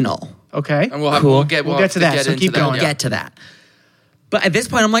anal. Okay. And we'll get to that, so into keep going. Yeah. Get to that. But at this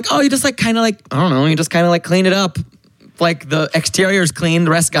point, I'm like, oh, you just like kind of like, I don't know, you just kind of like clean it up. Like the exterior's clean,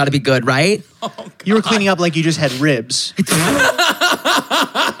 the rest got to be good, right? You were cleaning up like you just had ribs.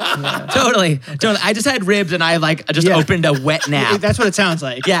 Totally. I just had ribs and I opened a wet nap. That's what it sounds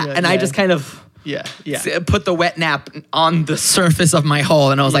like. Yeah, and I just kind of put the wet nap on the surface of my hole,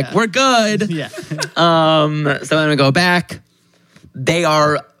 and I was like, "We're good." Yeah. So then we go back. They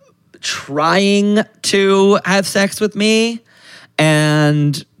are trying to have sex with me,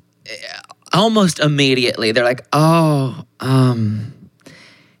 and almost immediately they're like, "Oh,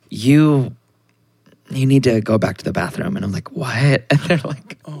 you need to go back to the bathroom." And I'm like, "What?" And they're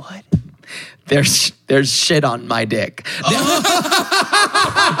like, "What?" There's shit on my dick.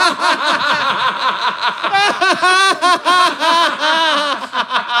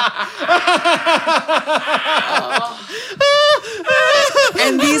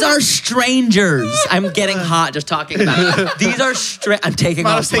 And these are strangers. I'm getting hot just talking about it. These are I'm taking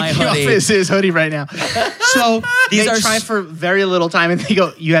off my hoodie. His hoodie right now. So These they are try for very little time, and they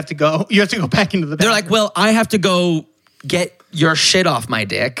go, "You have to go. You have to go back into the." They're bathroom." like, well, I have to go get your shit off my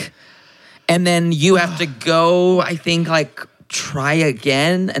dick. And then you have to go, I think, like, try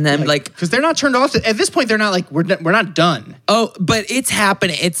again. And then, like, because they're not turned off. At this point, they're not like, we're not done. oh, but it's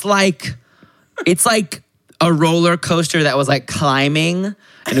happening. It's like a roller coaster that was like climbing.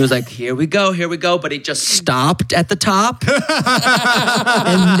 And it was like, here we go. But it just stopped at the top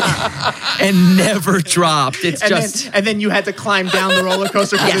and never dropped. It's And then you had to climb down the roller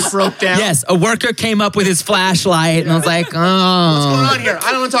coaster because it broke down. Yes, a worker came up with his flashlight and I was like, oh. What's going on here?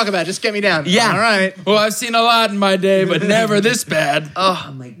 I don't want to talk about it. Just get me down. Yeah. All right. Well, I've seen a lot in my day, but never this bad.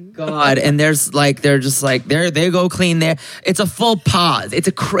 Oh my God. And there's like, they're just like, they go clean there. It's a full pause. It's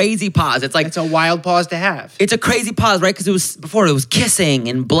a crazy pause. It's like, It's a wild pause to have. it's a crazy pause, right? Because before it was kissing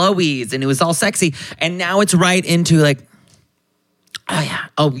and blowies and it was all sexy. And now it's right into like,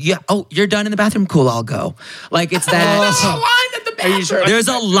 oh yeah. Oh, you're done in the bathroom? Cool, I'll go. Like it's that. Are you sure? There's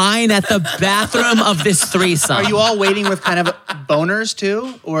a line at the bathroom of this threesome. Are you all waiting with kind of boners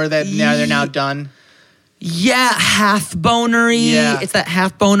too, or that now they're now done? Yeah, half bonery. Yeah. It's that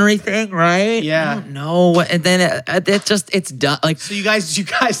half bonery thing, right? Yeah. I don't know. And then it's done. Like, So you guys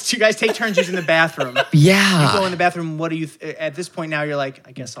take turns using the bathroom. yeah. You go in the bathroom. What do you? At this point now, you're like,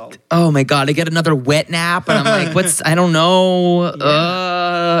 I guess I'll. Oh my God, I get another wet nap and I'm like, I don't know.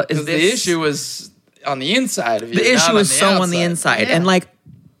 Is The this issue was on the inside of you. The not issue on is the so on the outside. inside. Yeah. And like,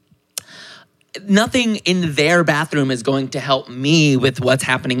 nothing in their bathroom is going to help me with what's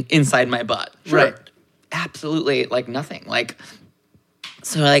happening inside my butt. Right. Absolutely, like nothing. Like,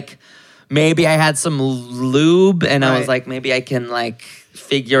 so like, maybe I had some lube and I was Right. like, maybe I can like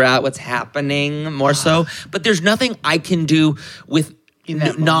figure out what's happening more so. But there's nothing I can do with In that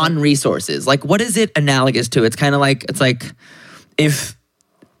moment. non-resources. Like, what is it analogous to? It's kind of like, it's like if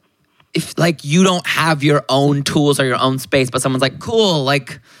like you don't have your own tools or your own space, but someone's like, cool,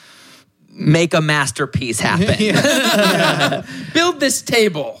 like make a masterpiece happen. Build this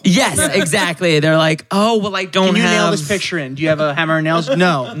table. Yes, exactly. They're like, oh, well, I don't Can you have. nail this picture in? Do you have a hammer and nails?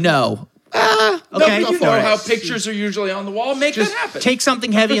 No. No. Okay. You go know for it. how pictures are usually on the wall. Make Just that happen. take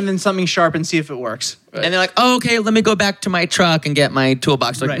something heavy and then something sharp and see if it works. And they're like, oh, okay, let me go back to my truck and get my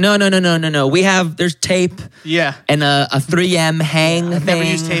toolbox. Like, Right. no. There's tape Yeah. and a 3M hang I've thing. never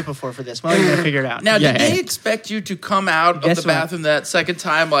used tape before for this. Well, you're gonna figure it out. Now, Yeah. did they expect you to come out of Guess the what? bathroom that second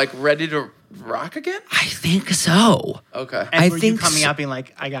time, like ready to rock again? I think so. Okay. and I were you think coming so. out being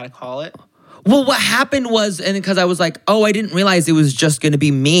like, I gotta call it? Well, what happened was, and because I was like, oh, I didn't realize it was just going to be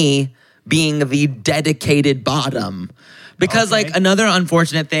me being the dedicated bottom. Because Okay. like another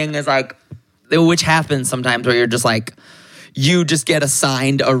unfortunate thing is like, which happens sometimes where you're just like, you just get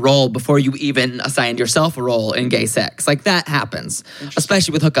assigned a role before you even assigned yourself a role in gay sex. Like that happens,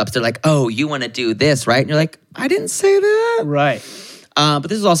 especially with hookups. They're like, oh, you want to do this, right? And you're like, I didn't say that. Right. But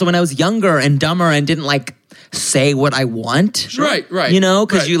this is also when I was younger and dumber and didn't like say what I want. Right. You know,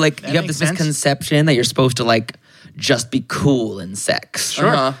 because Right. you like, That you have makes this sense. misconception that you're supposed to like just be cool in sex.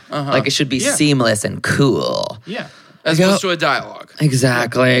 Sure. Like it should be Yeah. seamless and cool. Yeah. As Go- opposed to a dialogue.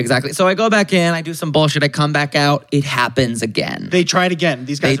 Exactly. So I go back in, I do some bullshit, I come back out, it happens again. They tried again.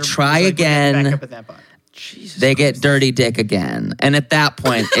 These guys They are try like, again. Back up at that butt. Jesus. They get dirty dick again. And at that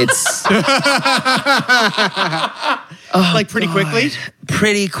point, it's like pretty quickly.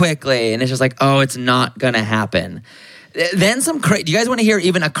 pretty quickly. And it's just like, oh, it's not going to happen. Then do you guys want to hear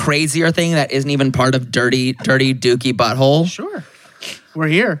even a crazier thing that isn't even part of dirty dookie butthole? Sure. We're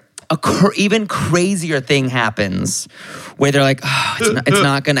here. Even crazier thing happens where they're like, oh, it's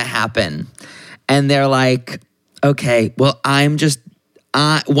not going to happen. And they're like, okay, well,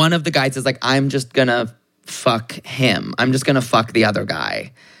 one of the guys is like, I'm just going to fuck him. I'm just going to fuck the other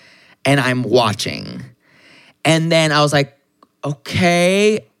guy. And I'm watching. And then I was like,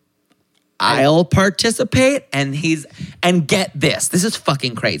 okay, I'll participate. And get this. This is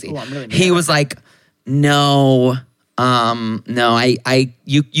fucking crazy. Ooh, I'm really He was like, no,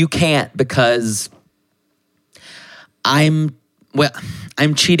 you can't because I'm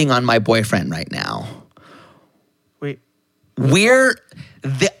cheating on my boyfriend right now. Wait. We're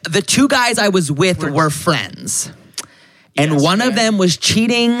the two guys I was with were friends. And Yes, one of okay. them was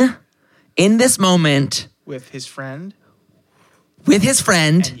cheating in this moment With his friend with his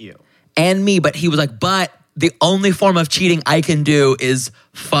friend and you. and me, but he was like, but the only form of cheating I can do is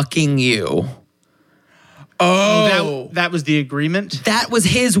fucking you. Oh. That was the agreement. That was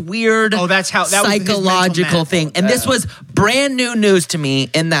his weird Oh, that's how- that was his mental psychological map. thing. And this was brand new news to me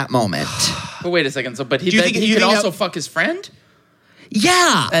in that moment. But wait a second. So, but he, Do you then think- he you could think also that- fuck his friend?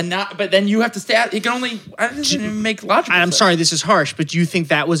 Yeah. And not, but then you have to stay out. He can only, I didn't even make logical I'm sense. sorry, this is harsh, but do you think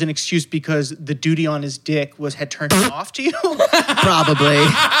that was an excuse because the duty on his dick had turned him off to you? Probably.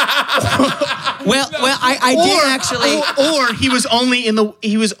 well, I did actually. or he was only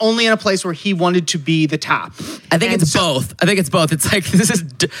in a place where he wanted to be the top. I think it's both. I think it's both. It's like this is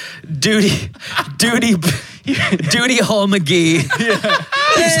duty hole McGee.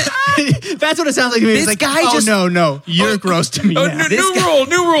 That's what it sounds like to me. This It's like, guy oh just- no, you're gross to me Oh, now.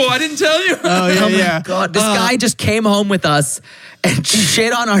 new rule. I didn't tell you. Oh yeah, yeah. God, this guy just came home with us and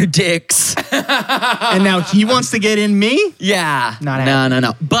shit on our dicks. And now he wants to get in me? Yeah. Not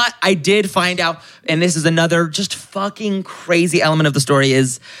No. But I did find out, and this is another just fucking crazy element of the story,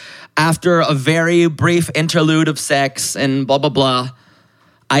 is after a very brief interlude of sex and blah, blah, blah,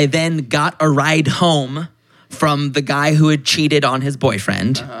 I then got a ride home from the guy who had cheated on his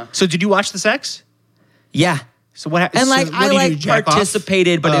boyfriend. So did you watch the sex? Yeah. So what happened? And like I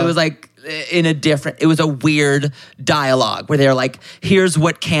participated, but it was like it was a weird dialogue where they're like, here's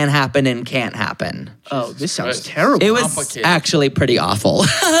what can happen and can't happen. Oh, this sounds Christ. terrible. It was Complicated. actually pretty awful.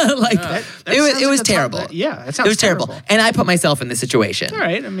 Like That it sounds like was a terrible. tough- yeah, that it sounds was terrible. terrible. And I put myself in this situation. All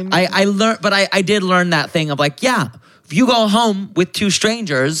right, I mean- I learned, but I did learn that thing of like, yeah, if you go home with two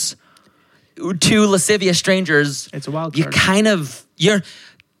lascivious strangers, It's a wild You card. kind of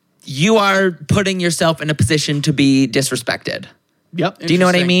you are putting yourself in a position to be disrespected. Yep. Do you know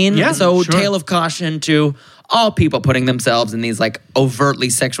what I Interesting. mean? Yeah, So, sure. tale of caution to all people putting themselves in these like overtly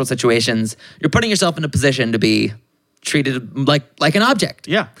sexual situations. You're putting yourself in a position to be treated like an object.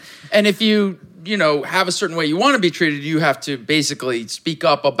 Yeah. And if you have a certain way you want to be treated, you have to basically speak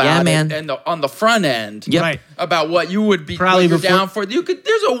up about Yeah, it man. and on the front end. Yep. Right. About what you would be Probably what you're before- down for.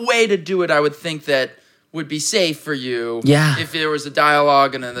 There's a way to do it, I would think, that would be safe for you. Yeah. If there was a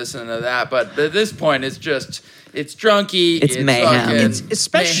dialogue and a this and a that. But at this point it's drunky. It's mayhem. fucking It's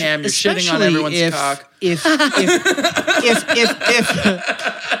Especially, mayhem. You're shitting on especially everyone's if, cock.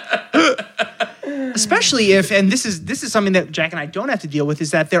 Especially if, and this is something that Jack and I don't have to deal with,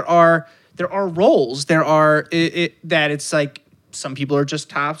 is that there are roles. There are that it's like some people are just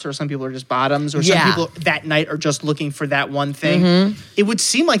tops, or some people are just bottoms, or some Yeah. people that night are just looking for that one thing. It would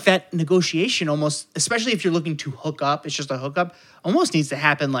seem like that negotiation almost, especially if you're looking to hook up, it's just a hookup, almost needs to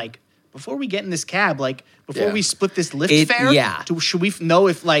happen like before we get in this cab, like before Yeah. we split this lift It- fare. yeah. Should we know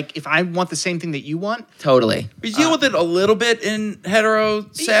if I want the same thing that you want? Totally. We deal with it a little bit in hetero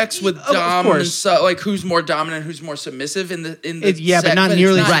sex with of dom, course. and so, like who's more dominant, who's more submissive in the Yeah, but sex, not it's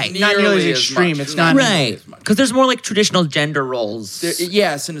nearly Right. not nearly as extreme. much. It's not Right. Because there's more like traditional gender roles.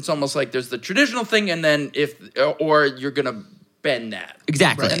 Yes, and it's almost like there's the traditional thing, and then or you're gonna bend that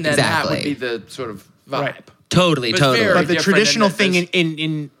Exactly. and then exactly. that would be the sort of vibe. Right. Totally. But Totally. very But the different traditional in that thing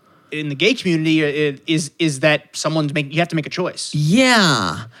there's- in the gay community is that you have to make a choice.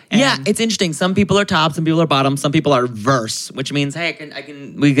 Yeah. Yeah, And- it's interesting. Some people are top, some people are bottom, some people are verse, which means, hey,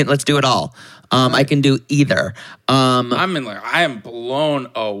 let's do it all. I can do either. I am blown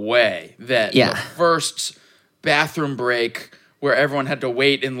away that Yeah. the first bathroom break where everyone had to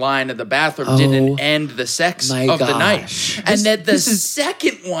wait in line at the bathroom didn't end the sex my of the night, gosh. and that the this is-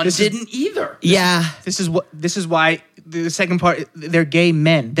 second one this is- didn't either. Yeah. This is why the second part, they're gay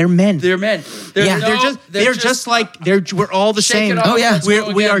men. They're men. They're men. Yeah. We're all the Shake same. it off, Oh, yeah. let's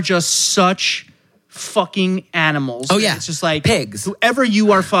go We again. are just such fucking animals. Oh, yeah. It's just like Pigs. Whoever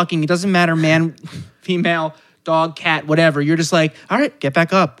you are fucking, it doesn't matter, man, female, dog, cat, whatever. You're just like, all right, get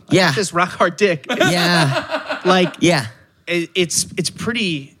back up. I Yeah. got this rock hard dick. Yeah. Like, Yeah. it's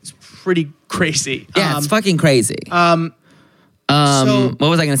pretty crazy. Yeah, it's fucking crazy. so- What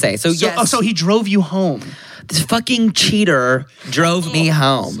was I going to say? So, yes. So he drove you home. This fucking cheater drove me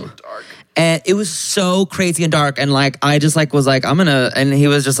home. So dark. And it was so crazy and dark. And like, I just like was like, and he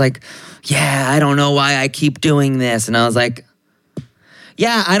was just like, yeah, I don't know why I keep doing this. And I was like,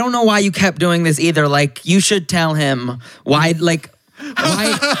 yeah, I don't know why you kept doing this either. Like, you should tell him why, why.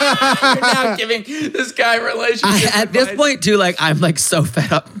 You're now giving this guy relationship At this advice. point too, like, I'm like so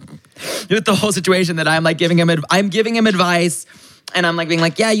fed up with the whole situation that I'm like giving him advice, and I'm like being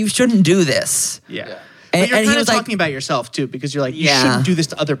like, yeah, you shouldn't do this. Yeah. And- But you're and he kind of was like- talking about yourself too, because you're like, you Yeah. shouldn't do this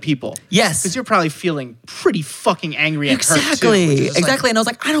to other people. Yes. Because you're probably feeling pretty fucking angry and hurt too. Exactly. which is just like- Exactly. And I was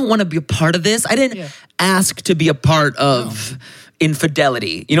like, I don't want to be a part of this. I didn't Yeah. ask to be a part of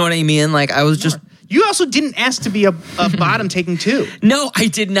infidelity. You know what I mean? Like, I was just You also didn't ask to be a bottom taking 2. No, I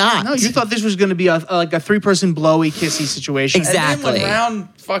did not. No, you thought this was going to be like a 3-person blowy kissy situation. Exactly. And then when round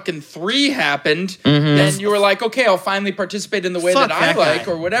fucking 3 happened, then you were like, okay, I'll finally participate in the way Fuck that I that like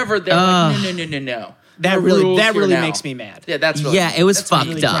guy. or whatever. They're like, no. That The really rules here now. makes me mad. Yeah, that's really, Yeah, it was That's fucked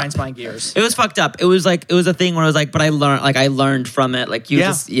really up. grinds my gears. It was fucked up. It was a thing where I was like, but I learned from it. Like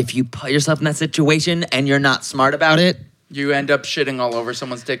Yeah. if you put yourself in that situation and you're not smart about it, You end up shitting all over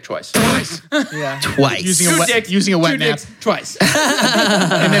someone's dick twice. Yeah. twice. Using a Two wet, dicks, using a wet two nap. dicks twice.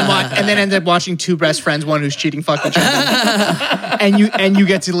 and then end up watching 2 best friends, one who's cheating, fuck each other. and you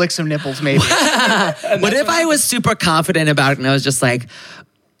get to lick some nipples, maybe. What if I was super confident about it and I was just like,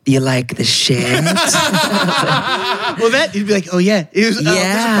 you like the shit? Well, that you'd be like, oh yeah, there's a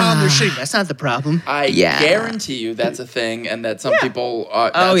problem. They're shitting. That's not the problem. I Yeah. guarantee you that's a thing, and that some people.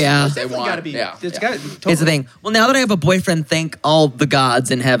 Oh, yeah. they want. Gotta be. Yeah, It's yeah. gotta be. It's the thing. Well, now that I have a boyfriend, thank all the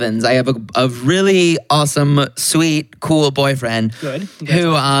gods in heavens, I have a really awesome, sweet, cool boyfriend. Good.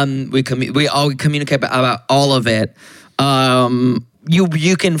 Who we all communicate about all of it.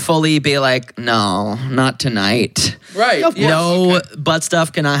 You can fully be like, no, not tonight. Right. Of course. yeah. No, butt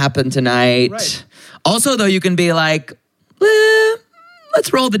stuff cannot happen tonight. Right. Also, though, you can be like,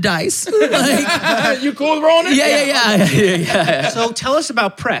 let's roll the dice. Like, You cool with rolling it? yeah. So tell us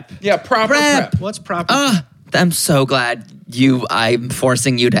about prep. Yeah, proper Prep. prep. What's proper? I'm so glad I'm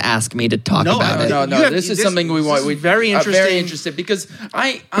forcing you to ask me to talk No, about it. No, You have- this is this- something we want. this We is very interesting. Very interested because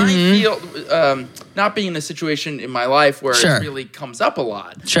I feel not being in a situation in my life where Sure. it really comes up a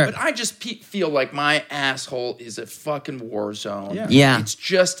lot. Sure. But I just feel like my asshole is a fucking war zone. Yeah. It's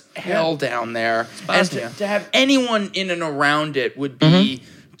just hell down there, and Bosnia. to have anyone in and around it would be.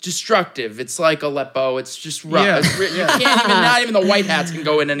 Destructive. It's like Aleppo. It's just rough. Yeah. You can't even. Not even the white hats can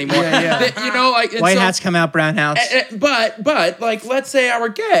go in anymore. Yeah. You know, like and White so- hats come out, brown hats. but like, let's say I were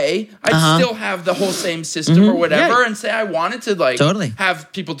gay, I'd still have the whole same system or whatever, Yeah. and say I wanted to like Totally.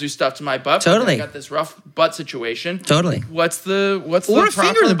 have people do stuff to my butt. but Totally. I got this rough butt situation. Totally. What's the or a proper-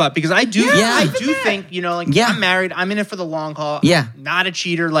 finger in the butt, because I do, Yeah. I do think, like, Yeah. I'm married, I'm in it for the long haul. Yeah. I'm not a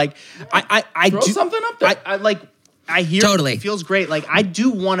cheater. Like, I Throw do something up there. I hear Totally. it feels great. Like, I do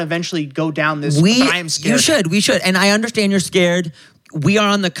want to eventually go down this, but I am scared. We should. And I understand you're scared. We are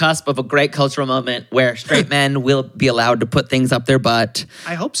on the cusp of a great cultural moment where straight men will be allowed to put things up their butt.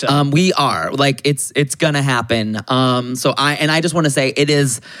 I hope so. We are. Like, it's gonna happen. So I just want to say it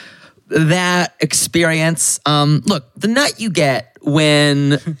is that experience. Look, the nut you get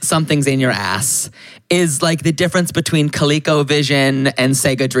when something's in your ass is like the difference between ColecoVision and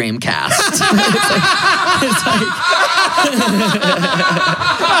Sega Dreamcast. it's like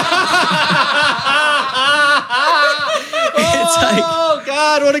Oh,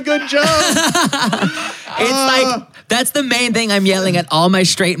 God, what a good joke. It's like, that's the main thing I'm yelling at all my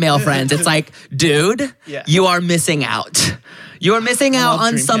straight male friends. It's like, dude, Yeah. you are missing out. You are missing out love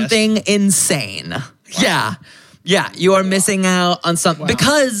on Dreamcast. something insane. Yeah. Yeah, you are missing out on something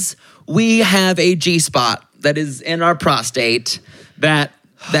because we have a G-spot that is in our prostate that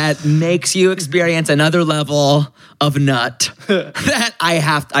makes you experience another level of nut that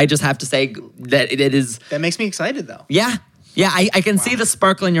I just have to say that it is. That makes me excited, though. Yeah. Yeah, I can see the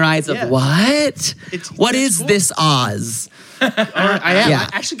sparkle in your eyes of Yeah. what? What it's is cool. this Oz? I am. Yeah.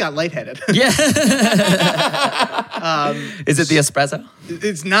 I actually got lightheaded. Yeah. Is it the espresso?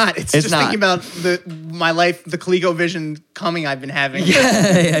 It's not. It's It's just not. thinking about my life, the ColecoVision coming I've been having.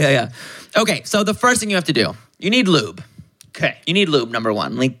 Yeah. Okay, so the first thing you have to do, you need lube. Okay. You need lube, number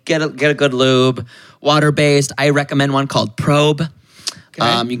one. Like get a good lube, water-based. I recommend one called Probe.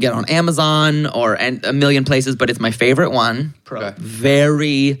 Okay. You can get it on Amazon and a million places, but it's my favorite one. Probe. Okay.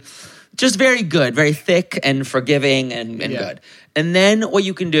 Very good, very thick and forgiving and Yeah. good. And then what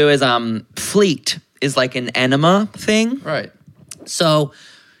you can do is Fleet is like an enema thing. Right. So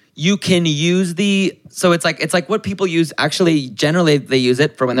you can use so it's like what people use. Actually, generally they use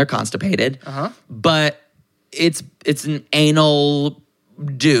it for when they're constipated. But it's an anal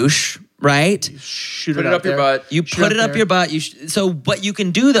douche, right? Shoot Put it it up your there. butt. You Shoot put it up there. your butt. So what you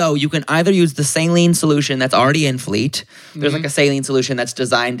can do though, you can either use the saline solution that's already in Fleet. There's like a saline solution that's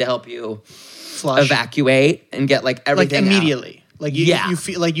designed to help you Flush. evacuate and get like Like everything out. immediately. Like you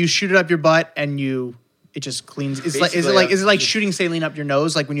feel like you shoot it up your butt and it just cleans. It's like is it like shooting saline up your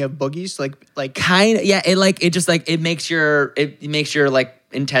nose like when you have boogies? Like Kind of, yeah. It makes your like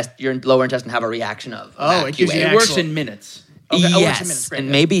your lower intestine have a reaction of it gives you It evacuate. works actual- in minutes. Okay, Yes, oh, it's a minute, great, and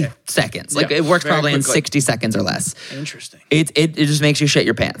yeah, maybe yeah. seconds. Like Yeah, it works very probably in quickly. 60 seconds or less. interesting. It just makes you shit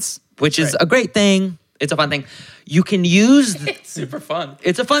your pants, which is Right. a great thing. It's a fun thing. You can use. It's super fun.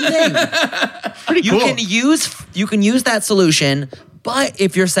 It's a fun thing. Pretty You cool. can use that solution, But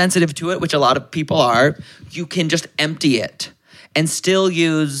if you're sensitive to it, which a lot of people are, you can just empty it and still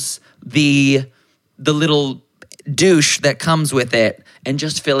use the little douche that comes with it and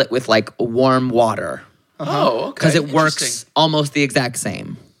just fill it with like warm water. Oh, okay. Because it works Interesting. almost the exact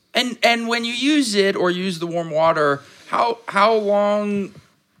same. And when you use it or use the warm water, how long,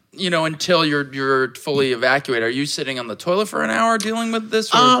 until you're fully evacuated? Are you sitting on the toilet for an hour dealing with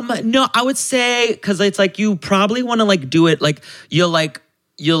this? Or? No, I would say because it's like you probably want to like do it like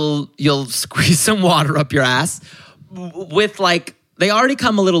you'll squeeze some water up your ass with like they already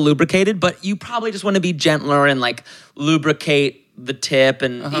come a little lubricated, but you probably just want to be gentler and like lubricate the tip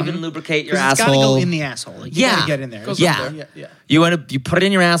and even lubricate your 'Cause it's asshole. gotta go in the asshole. Like, you gotta get in there. Goes Yeah. up there. Yeah. You put it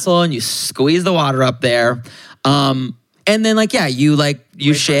in your asshole and you squeeze the water up there. And then you Wait for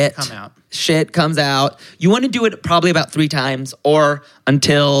it shit. to come out. Shit comes out. You want to do it probably about 3 times or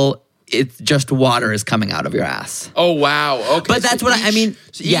until it's just water is coming out of your ass. Oh wow! Okay, But that's what I mean,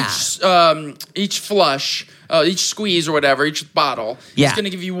 Each flush, each squeeze or whatever, each bottle, is going to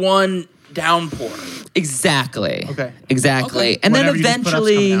give you one downpour. Exactly. Okay. Exactly. Okay. And then Whatever you just put up's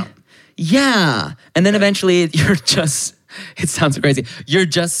eventually, coming out. yeah. And then eventually you're just, it sounds crazy. You're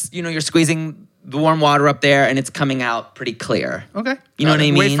just, you're squeezing the warm water up there and it's coming out pretty clear. Okay. You know what I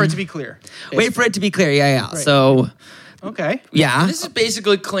mean? Wait for it to be clear. Wait for it to be clear. Yeah. Right. So, Okay. yeah. This is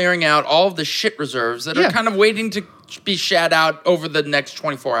basically clearing out all of the shit reserves that Yeah. are kind of waiting to be shat out over the next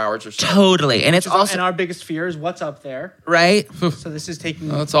 24 hours or so. Totally. And it's also, And our biggest fear is what's up there. right? So this is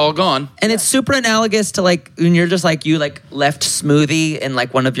taking. It's all gone. And it's super analogous to like when you're just like you like left smoothie in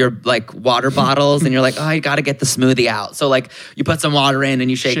like one of your like water bottles and you're like, oh, I got to get the smoothie out. So like you put some water in and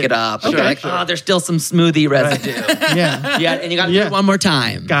you shake Shit. it up. And Okay. you're like, oh, there's still some smoothie residue. yeah. Yeah, and you got to do Yeah. it one more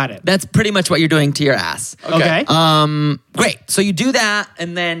time. Got it. That's pretty much what you're doing to your ass. Okay. Great. So you do that,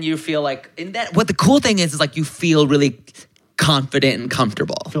 and then you feel like, and that. What the cool thing is like you feel really confident and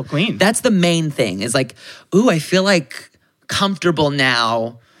comfortable. Feel clean. That's the main thing. Is like, ooh, I feel like comfortable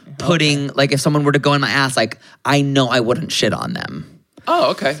now. Putting like if someone were to go in my ass, like I know I wouldn't shit on them.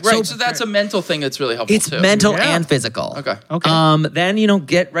 Oh, okay. Right. So that's a mental thing that's really helpful It's too. mental Yeah. and physical. Okay. Okay. Then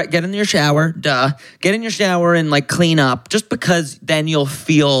get in your shower. Get in your shower and like clean up. Just because then you'll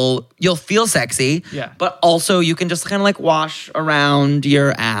feel sexy. Yeah. But also you can just kind of like wash around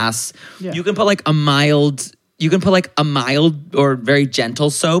your ass. Yeah. You can put like a mild or very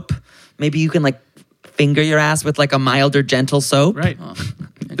gentle soap. Maybe you can like finger your ass with like a mild or gentle soap. Right.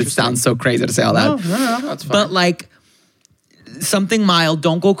 It sounds so crazy to say all that. No. That's fine. But like something mild.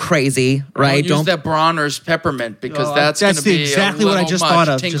 Don't go crazy. Right. Don't use that Bronner's peppermint because Oh, that's going to be exactly a what I little just much thought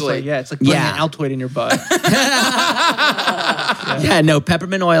of. Tingly. Just like, it's like putting Yeah. an Altoid in your butt. Yeah, no,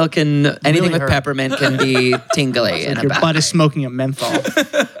 peppermint oil can, anything Really with hurt. peppermint can be tingly in a Your back. butt is smoking a menthol.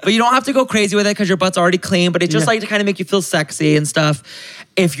 But you don't have to go crazy with it because your butt's already clean, but it's just Yeah. like to kind of make you feel sexy and stuff.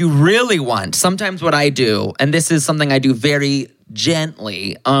 If you really want, sometimes what I do, and this is something I do very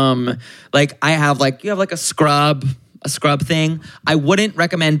gently, like I have like, you have like a scrub thing. I wouldn't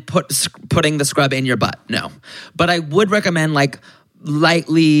recommend putting the scrub in your butt, no. But I would recommend like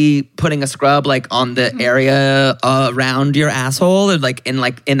lightly putting a scrub like on the area around your asshole or like in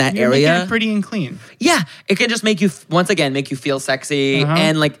that You're making area. it pretty and clean. Yeah, it can just make you once again make you feel sexy Uh-huh.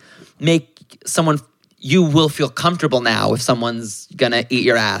 and like make someone. You will feel comfortable now if someone's gonna eat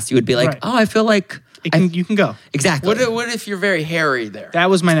your ass. You would be like, Right. oh, I feel like You can go. exactly. What if you're very hairy there? That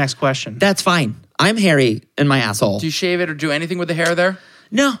was my next question. That's fine. I'm hairy in my asshole. Do you shave it or do anything with the hair there?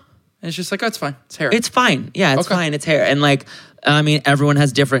 No, And it's just like, oh, it's fine. It's hair. it's fine. Yeah, it's Okay. fine. It's hair, and like, I mean, everyone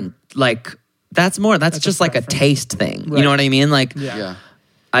has different like. That's just a like a preference. taste thing. You Right. know what I mean? Like, yeah.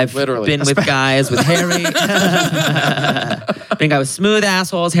 I've Literally. been with guys with hairy, been guys with smooth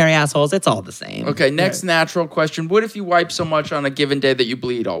assholes, hairy assholes. It's all the same. Okay, next natural question. What if you wipe so much on a given day that you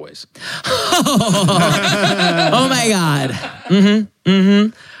bleed always? Oh my god.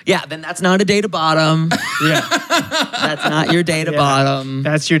 Yeah, then that's not a day to bottom. Yeah. That's not your day to bottom.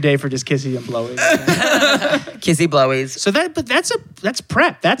 That's your day for just kissing and blowing. Kissy blowies. So that's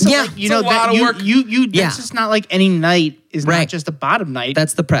prep. That's Yeah. like, you It's know a lot that of you work. you Yeah. That's just not like any night is Right. not just a bottom night.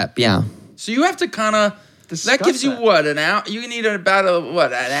 That's the prep. Yeah. So you have to kind of. Discuss That gives you that. what, an hour? You need an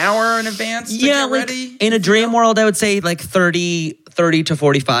hour in advance to Yeah, get like ready? in a dream world, I would say like 30 to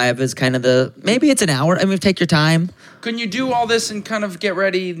 45 is kind of maybe it's an hour. I mean, take your time. Can you do all this and kind of get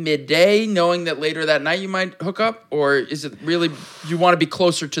ready midday, knowing that later that night you might hook up? Or is it really, you want to be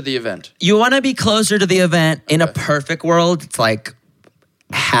closer to the event? You want to be closer to the event. In a perfect world, it's like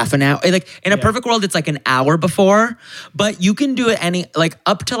half an hour. Like in a perfect world, it's like an hour before, but you can do it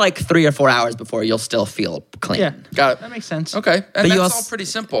up to like 3 or 4 hours before you'll still feel clean. Yeah. Got it. That makes sense. Okay. And But you that's also- all pretty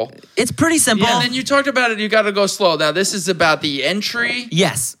simple. It's pretty simple. And then you talked about it, you got to go slow. Now, this is about the entry.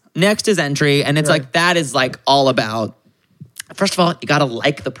 Yes. Next is entry, and it's like that is like all about. First of all, you gotta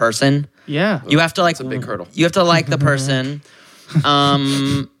like the person. Yeah. You have to like. That's a big hurdle. You have to like the person.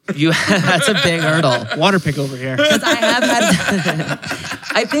 That's a big hurdle. Water pick over here. Because I have had.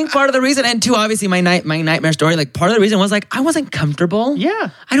 I think part of the reason, and two, obviously my nightmare story. Like part of the reason was like I wasn't comfortable. Yeah.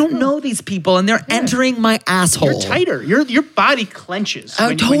 I don't know these people, and they're entering my asshole. You're tighter. Your body clenches. Oh,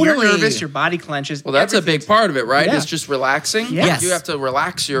 When you're totally. nervous, your body clenches. Well, that's a big part of it, right? Yeah. It's just relaxing. Yeah. Yes. You have to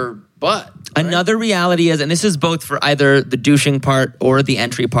relax your butt. right? Another reality is, and this is both for either the douching part or the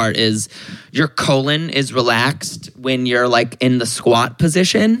entry part, is your colon is relaxed when you're like in the squat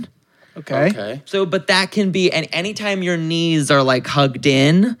position. Okay. So, but that can be, and anytime your knees are like hugged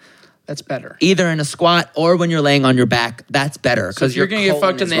in, That's better. either in a squat or when you're laying on your back, that's better So because if you're going to get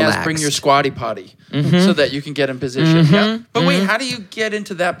fucked in the ass, bring your squatty potty so that you can get in position. Yeah. But wait, how do you get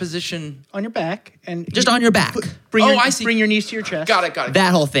into that position? On your back and Just on your back. Bring Oh, your, I see. Bring your knees to your chest. Got it.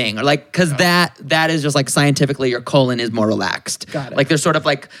 That whole thing, or like, because that is just like scientifically, your colon is more relaxed. Got it. Like there's sort of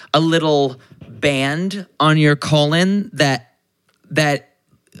like a little band on your colon that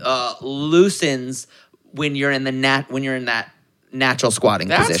loosens when you're in that natural squatting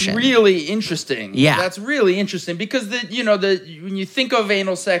That's position. really interesting. Yeah. That's really interesting because when you think of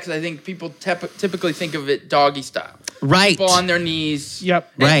anal sex, I think people typically think of it doggy style. Right. People on their knees.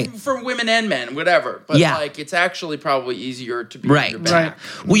 Yep. And Right. For women and men, whatever. But Yeah. like it's actually probably easier to be on Right. your back.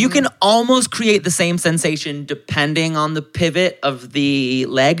 Well, you can almost create the same sensation depending on the pivot of the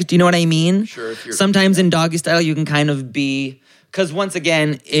legs. Do you know what I mean? Sure, if you're- Sometimes in doggy style, you can kind of be, because once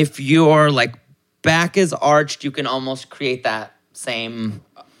again, if your like back is arched, you can almost create that same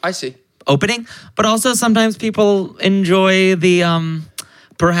I see. opening. But also sometimes people enjoy the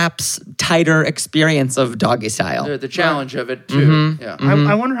perhaps tighter experience of doggy style. The challenge of it too. Yeah.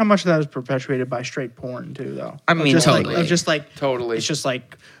 I wonder how much of that is perpetuated by straight porn too, though. I mean, totally. Totally. It's just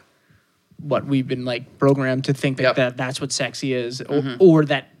like what we've been like programmed to think Yep. that's what sexy is, or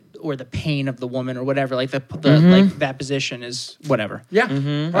the pain of the woman or whatever. Like like that position is whatever.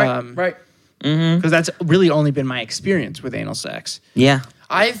 Yeah. Right. Because that's really only been my experience with anal sex. Yeah.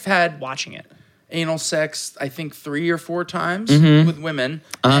 I've had Watching it. anal sex, I think 3 or 4 times with women,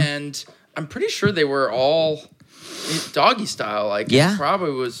 and I'm pretty sure they were all doggy style. Like, Yeah. it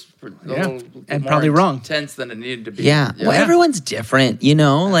probably was a little And more probably wrong. intense than it needed to be. Yeah. Well, everyone's different, you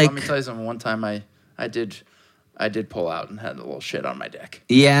know? Like, Let me tell you something. One time I did pull out and had a little shit on my dick,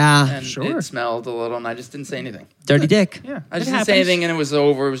 yeah. and Sure. it smelled a little, and I just didn't say anything. Dirty dick. Yeah, I just it didn't say happens. anything, and it was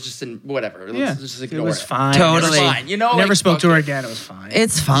over. It was just in whatever. Yeah, Let's just ignore it was it. fine. Totally. It was fine. You know, Never like, spoke to fuck her it. again. It was fine.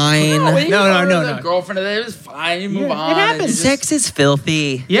 It's fine. No. Girlfriend of it was fine. You move Yeah, on. it and you happens. just- Sex is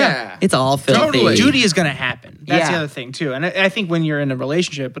filthy. Yeah. It's all filthy. Totally. Duty is going to happen. That's the Yeah. other thing too. And I think when you're in a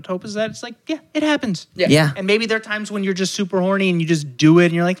relationship, what hope is that it's like, yeah, it happens. Yeah. And maybe there are times when you're just super horny and you just do it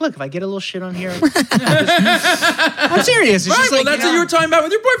and you're like, look, if I get a little shit on here, I'm serious. It's Right, just well, like, that's what you were talking about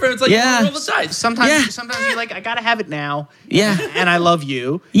with your boyfriend. It's like, Yeah. you roll the dice. Sometimes, Yeah. sometimes you're like, I gotta have it now. Yeah. And I love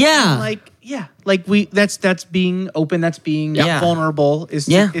you. Yeah. And like, yeah, like that's being open. That's being Yeah. vulnerable.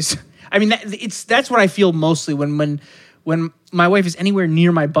 Yeah. I mean, that's what I feel mostly when my wife is anywhere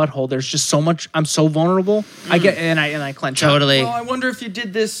near my butthole. There's just so much. I'm so vulnerable. I get and I clench up. Totally. Well, I wonder if you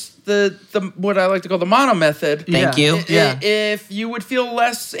did this the what I like to call the mono method. Thank Yeah. you. Yeah. If you would feel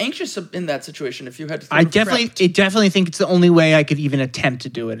less anxious in that situation if you had to. I definitely think it's the only way I could even attempt to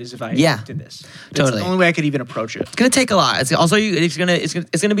do it is if I Yeah. did this. It's Totally. the only way I could even approach it. It's gonna take a lot. It's also it's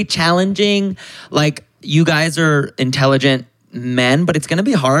gonna be challenging. Like you guys are intelligent men, but it's gonna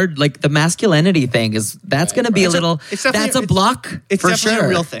be hard. Like the masculinity thing that's gonna be a little. it's definitely- That's a block It's for definitely sure. a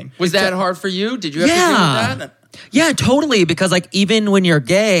real thing. Was that hard for you? Did you have to Yeah. deal with that? Yeah, totally. Because like even when you're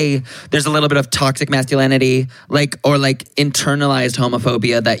gay, there's a little bit of toxic masculinity, or internalized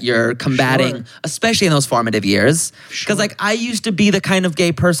homophobia that you're combating, Sure. especially in those formative years. Because like I used to be the kind of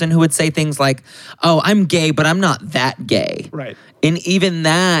gay person who would say things like, "Oh, I'm gay, but I'm not that gay." Right. And even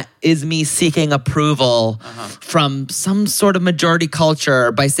that is me seeking approval from some sort of majority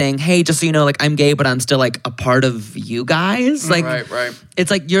culture by saying, "Hey, just so you know, like I'm gay, but I'm still like a part of you guys." Like, Right.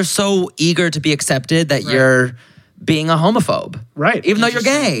 it's like you're so eager to be accepted that you're being a homophobe, Right. Even though you're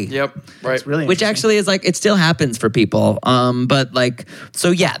gay. Yep. Right. It's really Which interesting. actually is like it still happens for people. But like so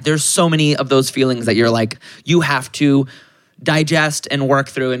yeah, there's so many of those feelings that you're like you have to digest and work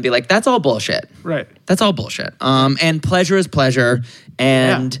through and be like, that's all bullshit. Right. That's all bullshit. And pleasure is pleasure.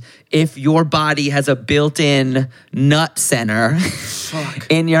 And if your body has a built-in nut center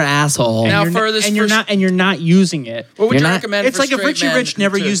in your asshole, Now, You're furthest and you're for- not and you're not using it. What would You're you not- recommend? It's for like if straight Richie men Rich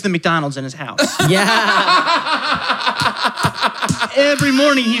never to- used the McDonald's in his house. yeah, Every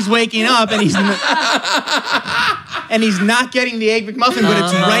morning he's waking up and he's not getting the egg McMuffin, but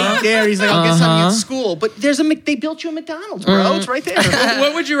it's right there. He's like, I'll get something at school. But they built you a McDonald's, bro. It's right there.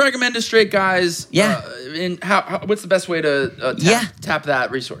 What would you recommend to straight guys? Yeah. What's the best way to tap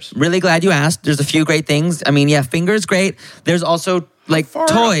that resource? really glad you asked. There's a few great things. I mean, yeah, finger's great. There's also like far-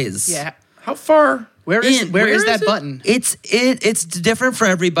 toys. Yeah. How far? Where is that it? button? It's different for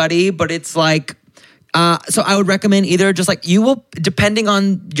everybody, but it's like so I would recommend either just like you will, depending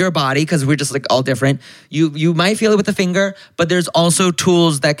on your body, because we're just like all different. You might feel it with the finger, but there's also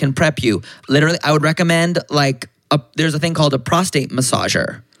tools that can prep you. Literally, I would recommend like there's a thing called a prostate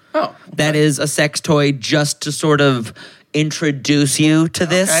massager. Oh, That is a sex toy just to sort of introduce you to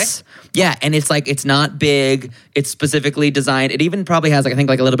this. Yeah, and it's like it's not big. It's specifically designed. It even probably has like I think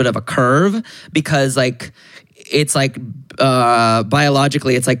like a little bit of a curve because like it's like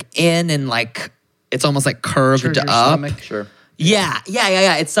biologically it's like in and like it's almost like curved Your up. stomach. sure. Yeah.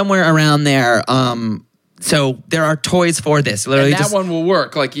 It's somewhere around there. So there are toys for this. Literally, And that just one will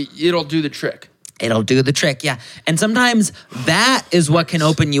work. Like it'll do the trick. it'll do the trick. Yeah, and sometimes that is what can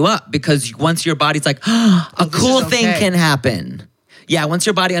open you up because once your body's like, a cool is thing okay. can happen. Yeah, once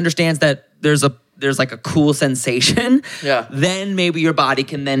your body understands that there's like a cool sensation. Yeah. Then maybe your body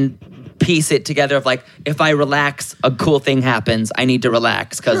can then piece it together of like, if I relax, a cool thing happens. I need to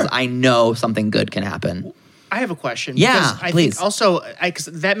relax because I know something good can happen. I have a question. Yeah, because I please. think also, 'cause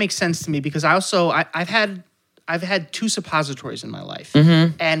that makes sense to me because I've had 2 suppositories in my life,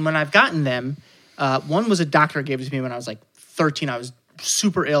 and when I've gotten them, one was a doctor gave it to me when I was like 13. I was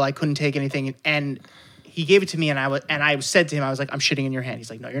super ill. I couldn't take anything, and he gave it to me, and I said to him, I was like, I'm shitting in your hand. He's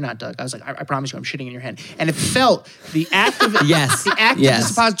like, no, you're not, Doug. I was like, I promise you, I'm shitting in your hand. And it felt the act of Yes. the act of the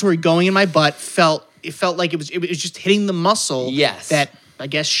suppository going in my butt felt like it was just hitting the muscle. Yes. That I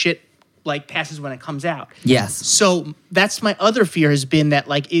guess shit like passes when it comes out. Yes. So that's my other fear has been that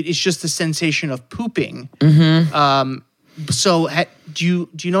like it's just the sensation of pooping. So do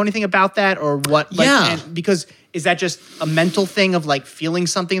you know anything about that or what? Like, Yeah. because is that just a mental thing of like feeling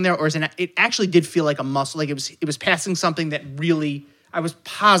something there, or is it actually did feel like a muscle? Like it was passing something that really I was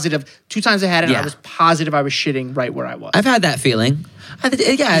positive. 2 times I had it, and I Yeah. was positive I was shitting right where I was. I've had that feeling. Yeah,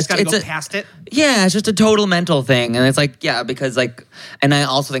 you just got to it's go a- past it. Yeah, it's just a total mental thing. And it's like, yeah, because like, and I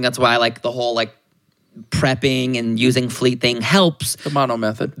also think that's why I like the whole like prepping and using Fleet thing helps. The mono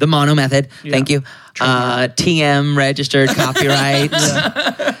method. The mono method. Thank you. TM registered copyright.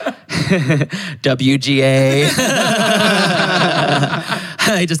 WGA.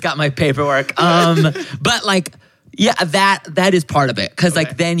 I just got my paperwork. But like, yeah, that is part of it. Cause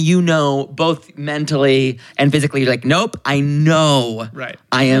like then you know both mentally and physically you're like, nope, I know Right.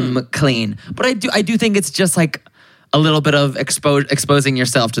 I am clean. But I do think it's just like a little bit of exposing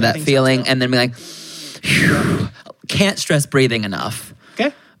yourself to that think so, feeling too. and then be like, phew, can't stress breathing enough.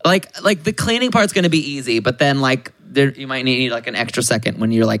 Okay. Like the cleaning part's going to be easy, but then like you might need like an extra second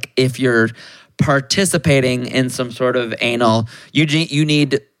when you're like, if you're participating in some sort of anal, you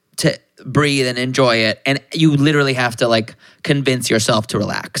need to breathe and enjoy it. And you literally have to like convince yourself to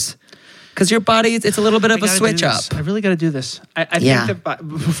relax. Because your body, it's a little bit of a gotta switch do up. this. I really got to do this. I Yeah. think that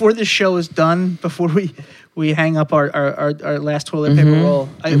before this show is done, before we hang up our last toilet paper roll,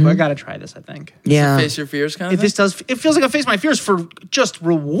 I got to try this. I think. Yeah. Face your fears kind of This does. It feels like I face my fears for just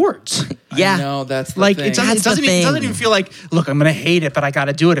rewards. Yeah. No, that's the Like thing. it doesn't. That's the It doesn't thing. even feel like. Look, I'm gonna hate it, but I got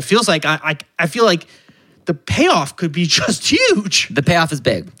to do it. It feels like I feel like the payoff could be just huge. The payoff is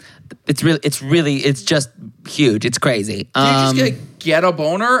big. It's just huge. It's crazy. Do you just get a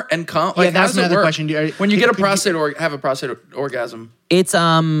boner and come? Yeah, Like, how that's does it another work? question. When you get a Could you- have a prostate orgasm. It's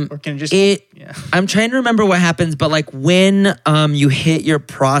Or can it just? Yeah. I'm trying to remember what happens, but like when you hit your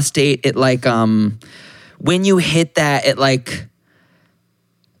prostate, it like when you hit that, it like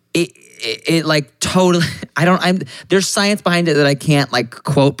it like totally. There's science behind it that I can't like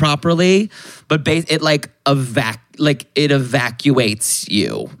quote properly, but it like it evacuates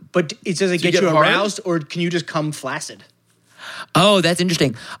you. But does it you get get you hard? aroused, or can you just come flaccid? Oh, that's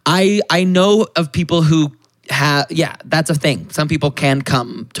interesting. I know of people who have, yeah, that's a thing. Some people can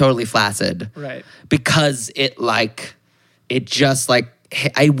come totally flaccid. Right. Because it just like,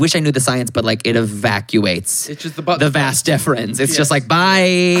 I wish I knew the science, but like it evacuates It's just the button vas deferens. It's Yes. just like,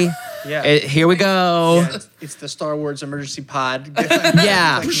 bye. Yeah. Here we go. Yeah, it's the Star Wars emergency pod.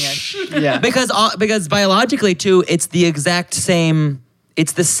 Yeah. Yeah. Because biologically too, it's the exact same.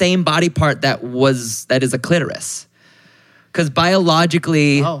 It's the same body part that is a clitoris. Because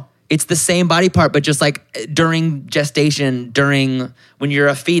biologically, it's the same body part, but just like during gestation, when you're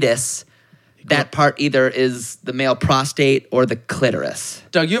a fetus, that part either is the male prostate or the clitoris.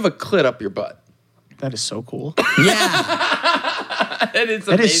 Doug, you have a clit up your butt. That is so cool. Yeah. That is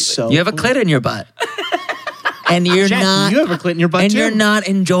That is so You have a clit in your butt. And you're Jack, not. you have a clit in your butt and too. you're not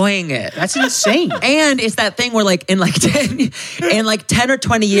enjoying it. That's insane. And it's that thing where like in 10 or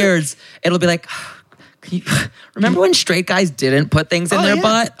 20 years, it'll be like, can you remember when straight guys didn't put things in their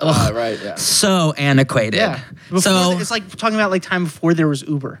butt? Ugh, right, yeah. So antiquated. Yeah. It's like talking about like time before there was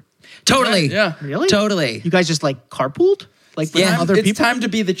Uber. Totally. Yeah. Really? Totally. You guys just like carpooled? Like with other It's people? time to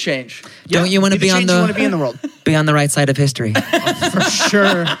be the change. Don't you want to Be be the on change you want to be in the world. be on the right side of history? For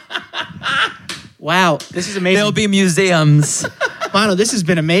sure. Wow. This is amazing. There'll be museums. Mano, this has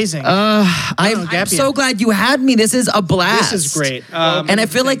been amazing. I'm so glad you had me. This is a blast. This is great. And I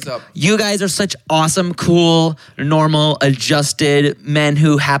feel like things up. you guys are such awesome, cool, normal, adjusted men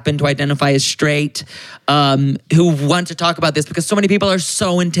who happen to identify as straight, who want to talk about this because so many people are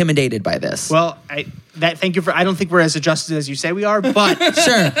so intimidated by this. Well, thank you for. I don't think we're as adjusted as you say we are, but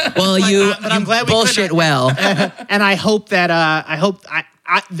Sure. Well, you I'm glad we bullshit could- well. and I hope that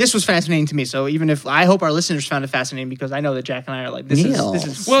this was fascinating to me. So even if I hope our listeners found it fascinating, because I know that Jack and I are like this Neil.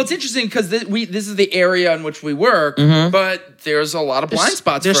 is Well, it's interesting because this is the area in which we work, but there's a lot of blind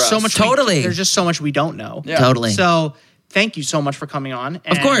spots There's for us. so much. Totally. There's just so much we don't know. Yeah. Totally. So thank you so much for coming on.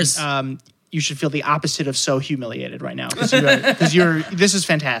 And, Of course. You should feel the opposite of so humiliated right now because this is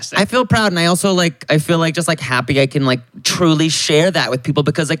fantastic. I feel proud, and I also I feel like just like happy I can like truly share that with people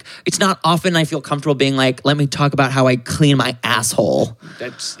because like it's not often I feel comfortable being like, let me talk about how I clean my asshole.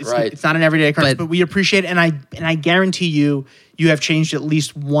 It's Right. It's not an everyday occurrence, But- but we appreciate it, and I guarantee you have changed at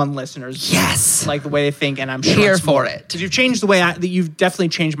least one listener's Yes. like the way they think, and I'm sure Here it's for more. it. Because you've changed the way that you've definitely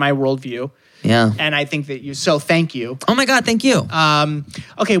changed my worldview, Yeah. and I think that so thank you. Oh my God, thank you.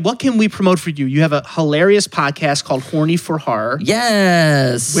 Okay, what can we promote for you? You have a hilarious podcast called Horny for Horror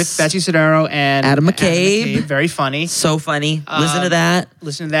Yes. with Betsy Sidero and Adam McCabe. Very funny. So funny. Listen to that.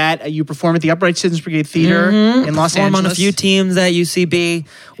 Listen to that. You perform at the Upright Citizens Brigade Theater in Los Perform Angeles. on a few teams at UCB.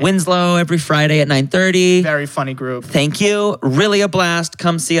 Winslow every Friday at 9:30. Very funny group. Thank you. Really a blast.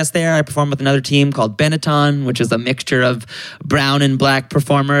 Come see us there. I perform with another team called Benetton, which is a mixture of brown and black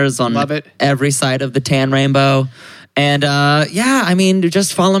performers on Love it. every side of the tan rainbow. And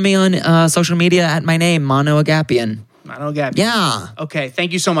just follow me on social media at my name, Mano Agapian. Mano Agapian. Yeah. Okay,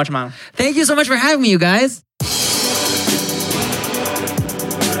 thank you so much, Mano. Thank you so much for having me, you guys.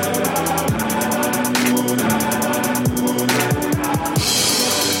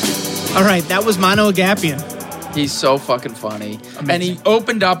 All right, that was Mano Agapian. He's so fucking funny. And he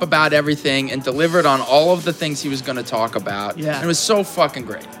opened up about everything and delivered on all of the things he was going to talk about. Yeah. And it was so fucking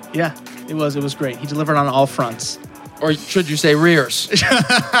great. Yeah, it was great. He delivered on all fronts. Or should you say rears?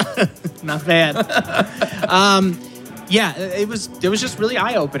 Not bad. Yeah, it was just really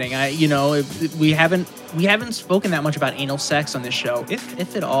eye-opening. We haven't spoken that much about anal sex on this show,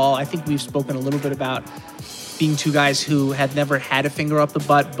 if at all. I think we've spoken a little bit about being two guys who had never had a finger up the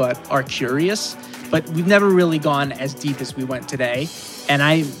butt but are curious. But we've never really gone as deep as we went today, and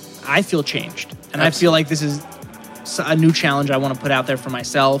I feel changed, and I feel like this is a new challenge I want to put out there for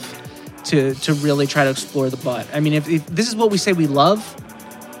myself to really try to explore the butt. I mean, if this is what we say we love,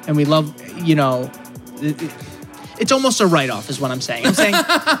 and we love, it's almost a write-off is what I'm saying. I'm saying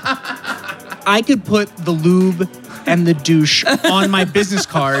I could put the lube and the douche on my business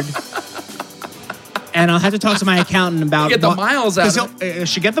card, and I'll have to talk to my accountant about Get the miles out of because I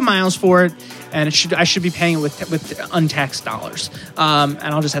should get the miles for it, and I should be paying it with untaxed dollars. And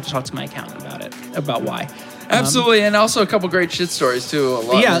I'll just have to talk to my accountant about why. Absolutely. And also a couple great shit stories, too. A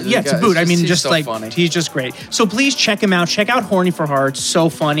lot. Yeah, to boot. I mean, he's just so like funny. he's just great. So please check him out. Check out Horny for Horror. It's so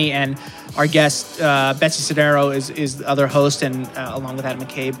funny. And our guest Betsy Sidero is the other host, and along with Adam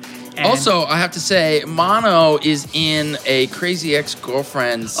McCabe. And Also, I have to say, Mono is in a Crazy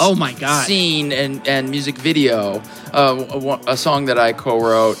Ex-Girlfriend's Oh my God. scene and music video, a song that I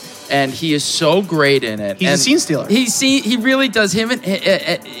co-wrote, and he is so great in it. He's a And scene stealer. He really does.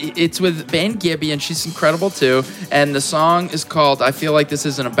 It's with Van Gibby, and she's incredible too. And the song is called "I Feel Like This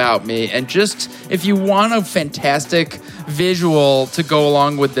Isn't About Me." And just if you want a fantastic visual to go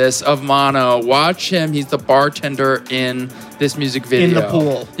along with this of Mono, watch him. He's the bartender in this music video In the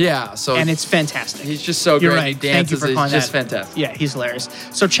pool. Yeah, so and it's fantastic. he's just so You're great. right. He dances. Thank you for calling He's just that. fantastic. Yeah, he's hilarious.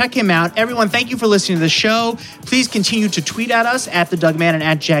 So check him out. Everyone, thank you for listening to the show. Please continue to tweet at us at the Doug Man and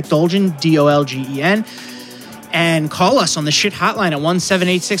at Jack Dolgen. Dolgen, Dolgen. And call us on the shit hotline at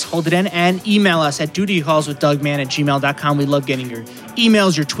 1-786-HOLD-IT-IN and email us at dutycallswithdugman@gmail.com. We love getting your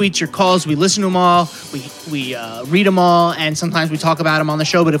emails, your tweets, your calls. We listen to them all. We read them all, and sometimes we talk about them on the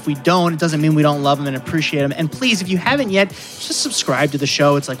show. But if we don't, it doesn't mean we don't love them and appreciate them. And please, if you haven't yet, just subscribe to the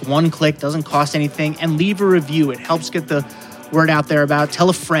show. It's like one click, doesn't cost anything, and leave a review. It helps get the word out there about. Tell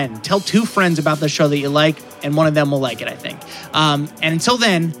a friend. Tell 2 friends about the show that you like, and one of them will like it, I think. And until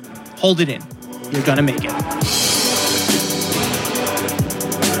then, hold it in. You're gonna make it.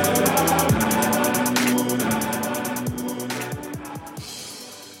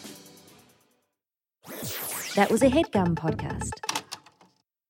 That was a HeadGum podcast.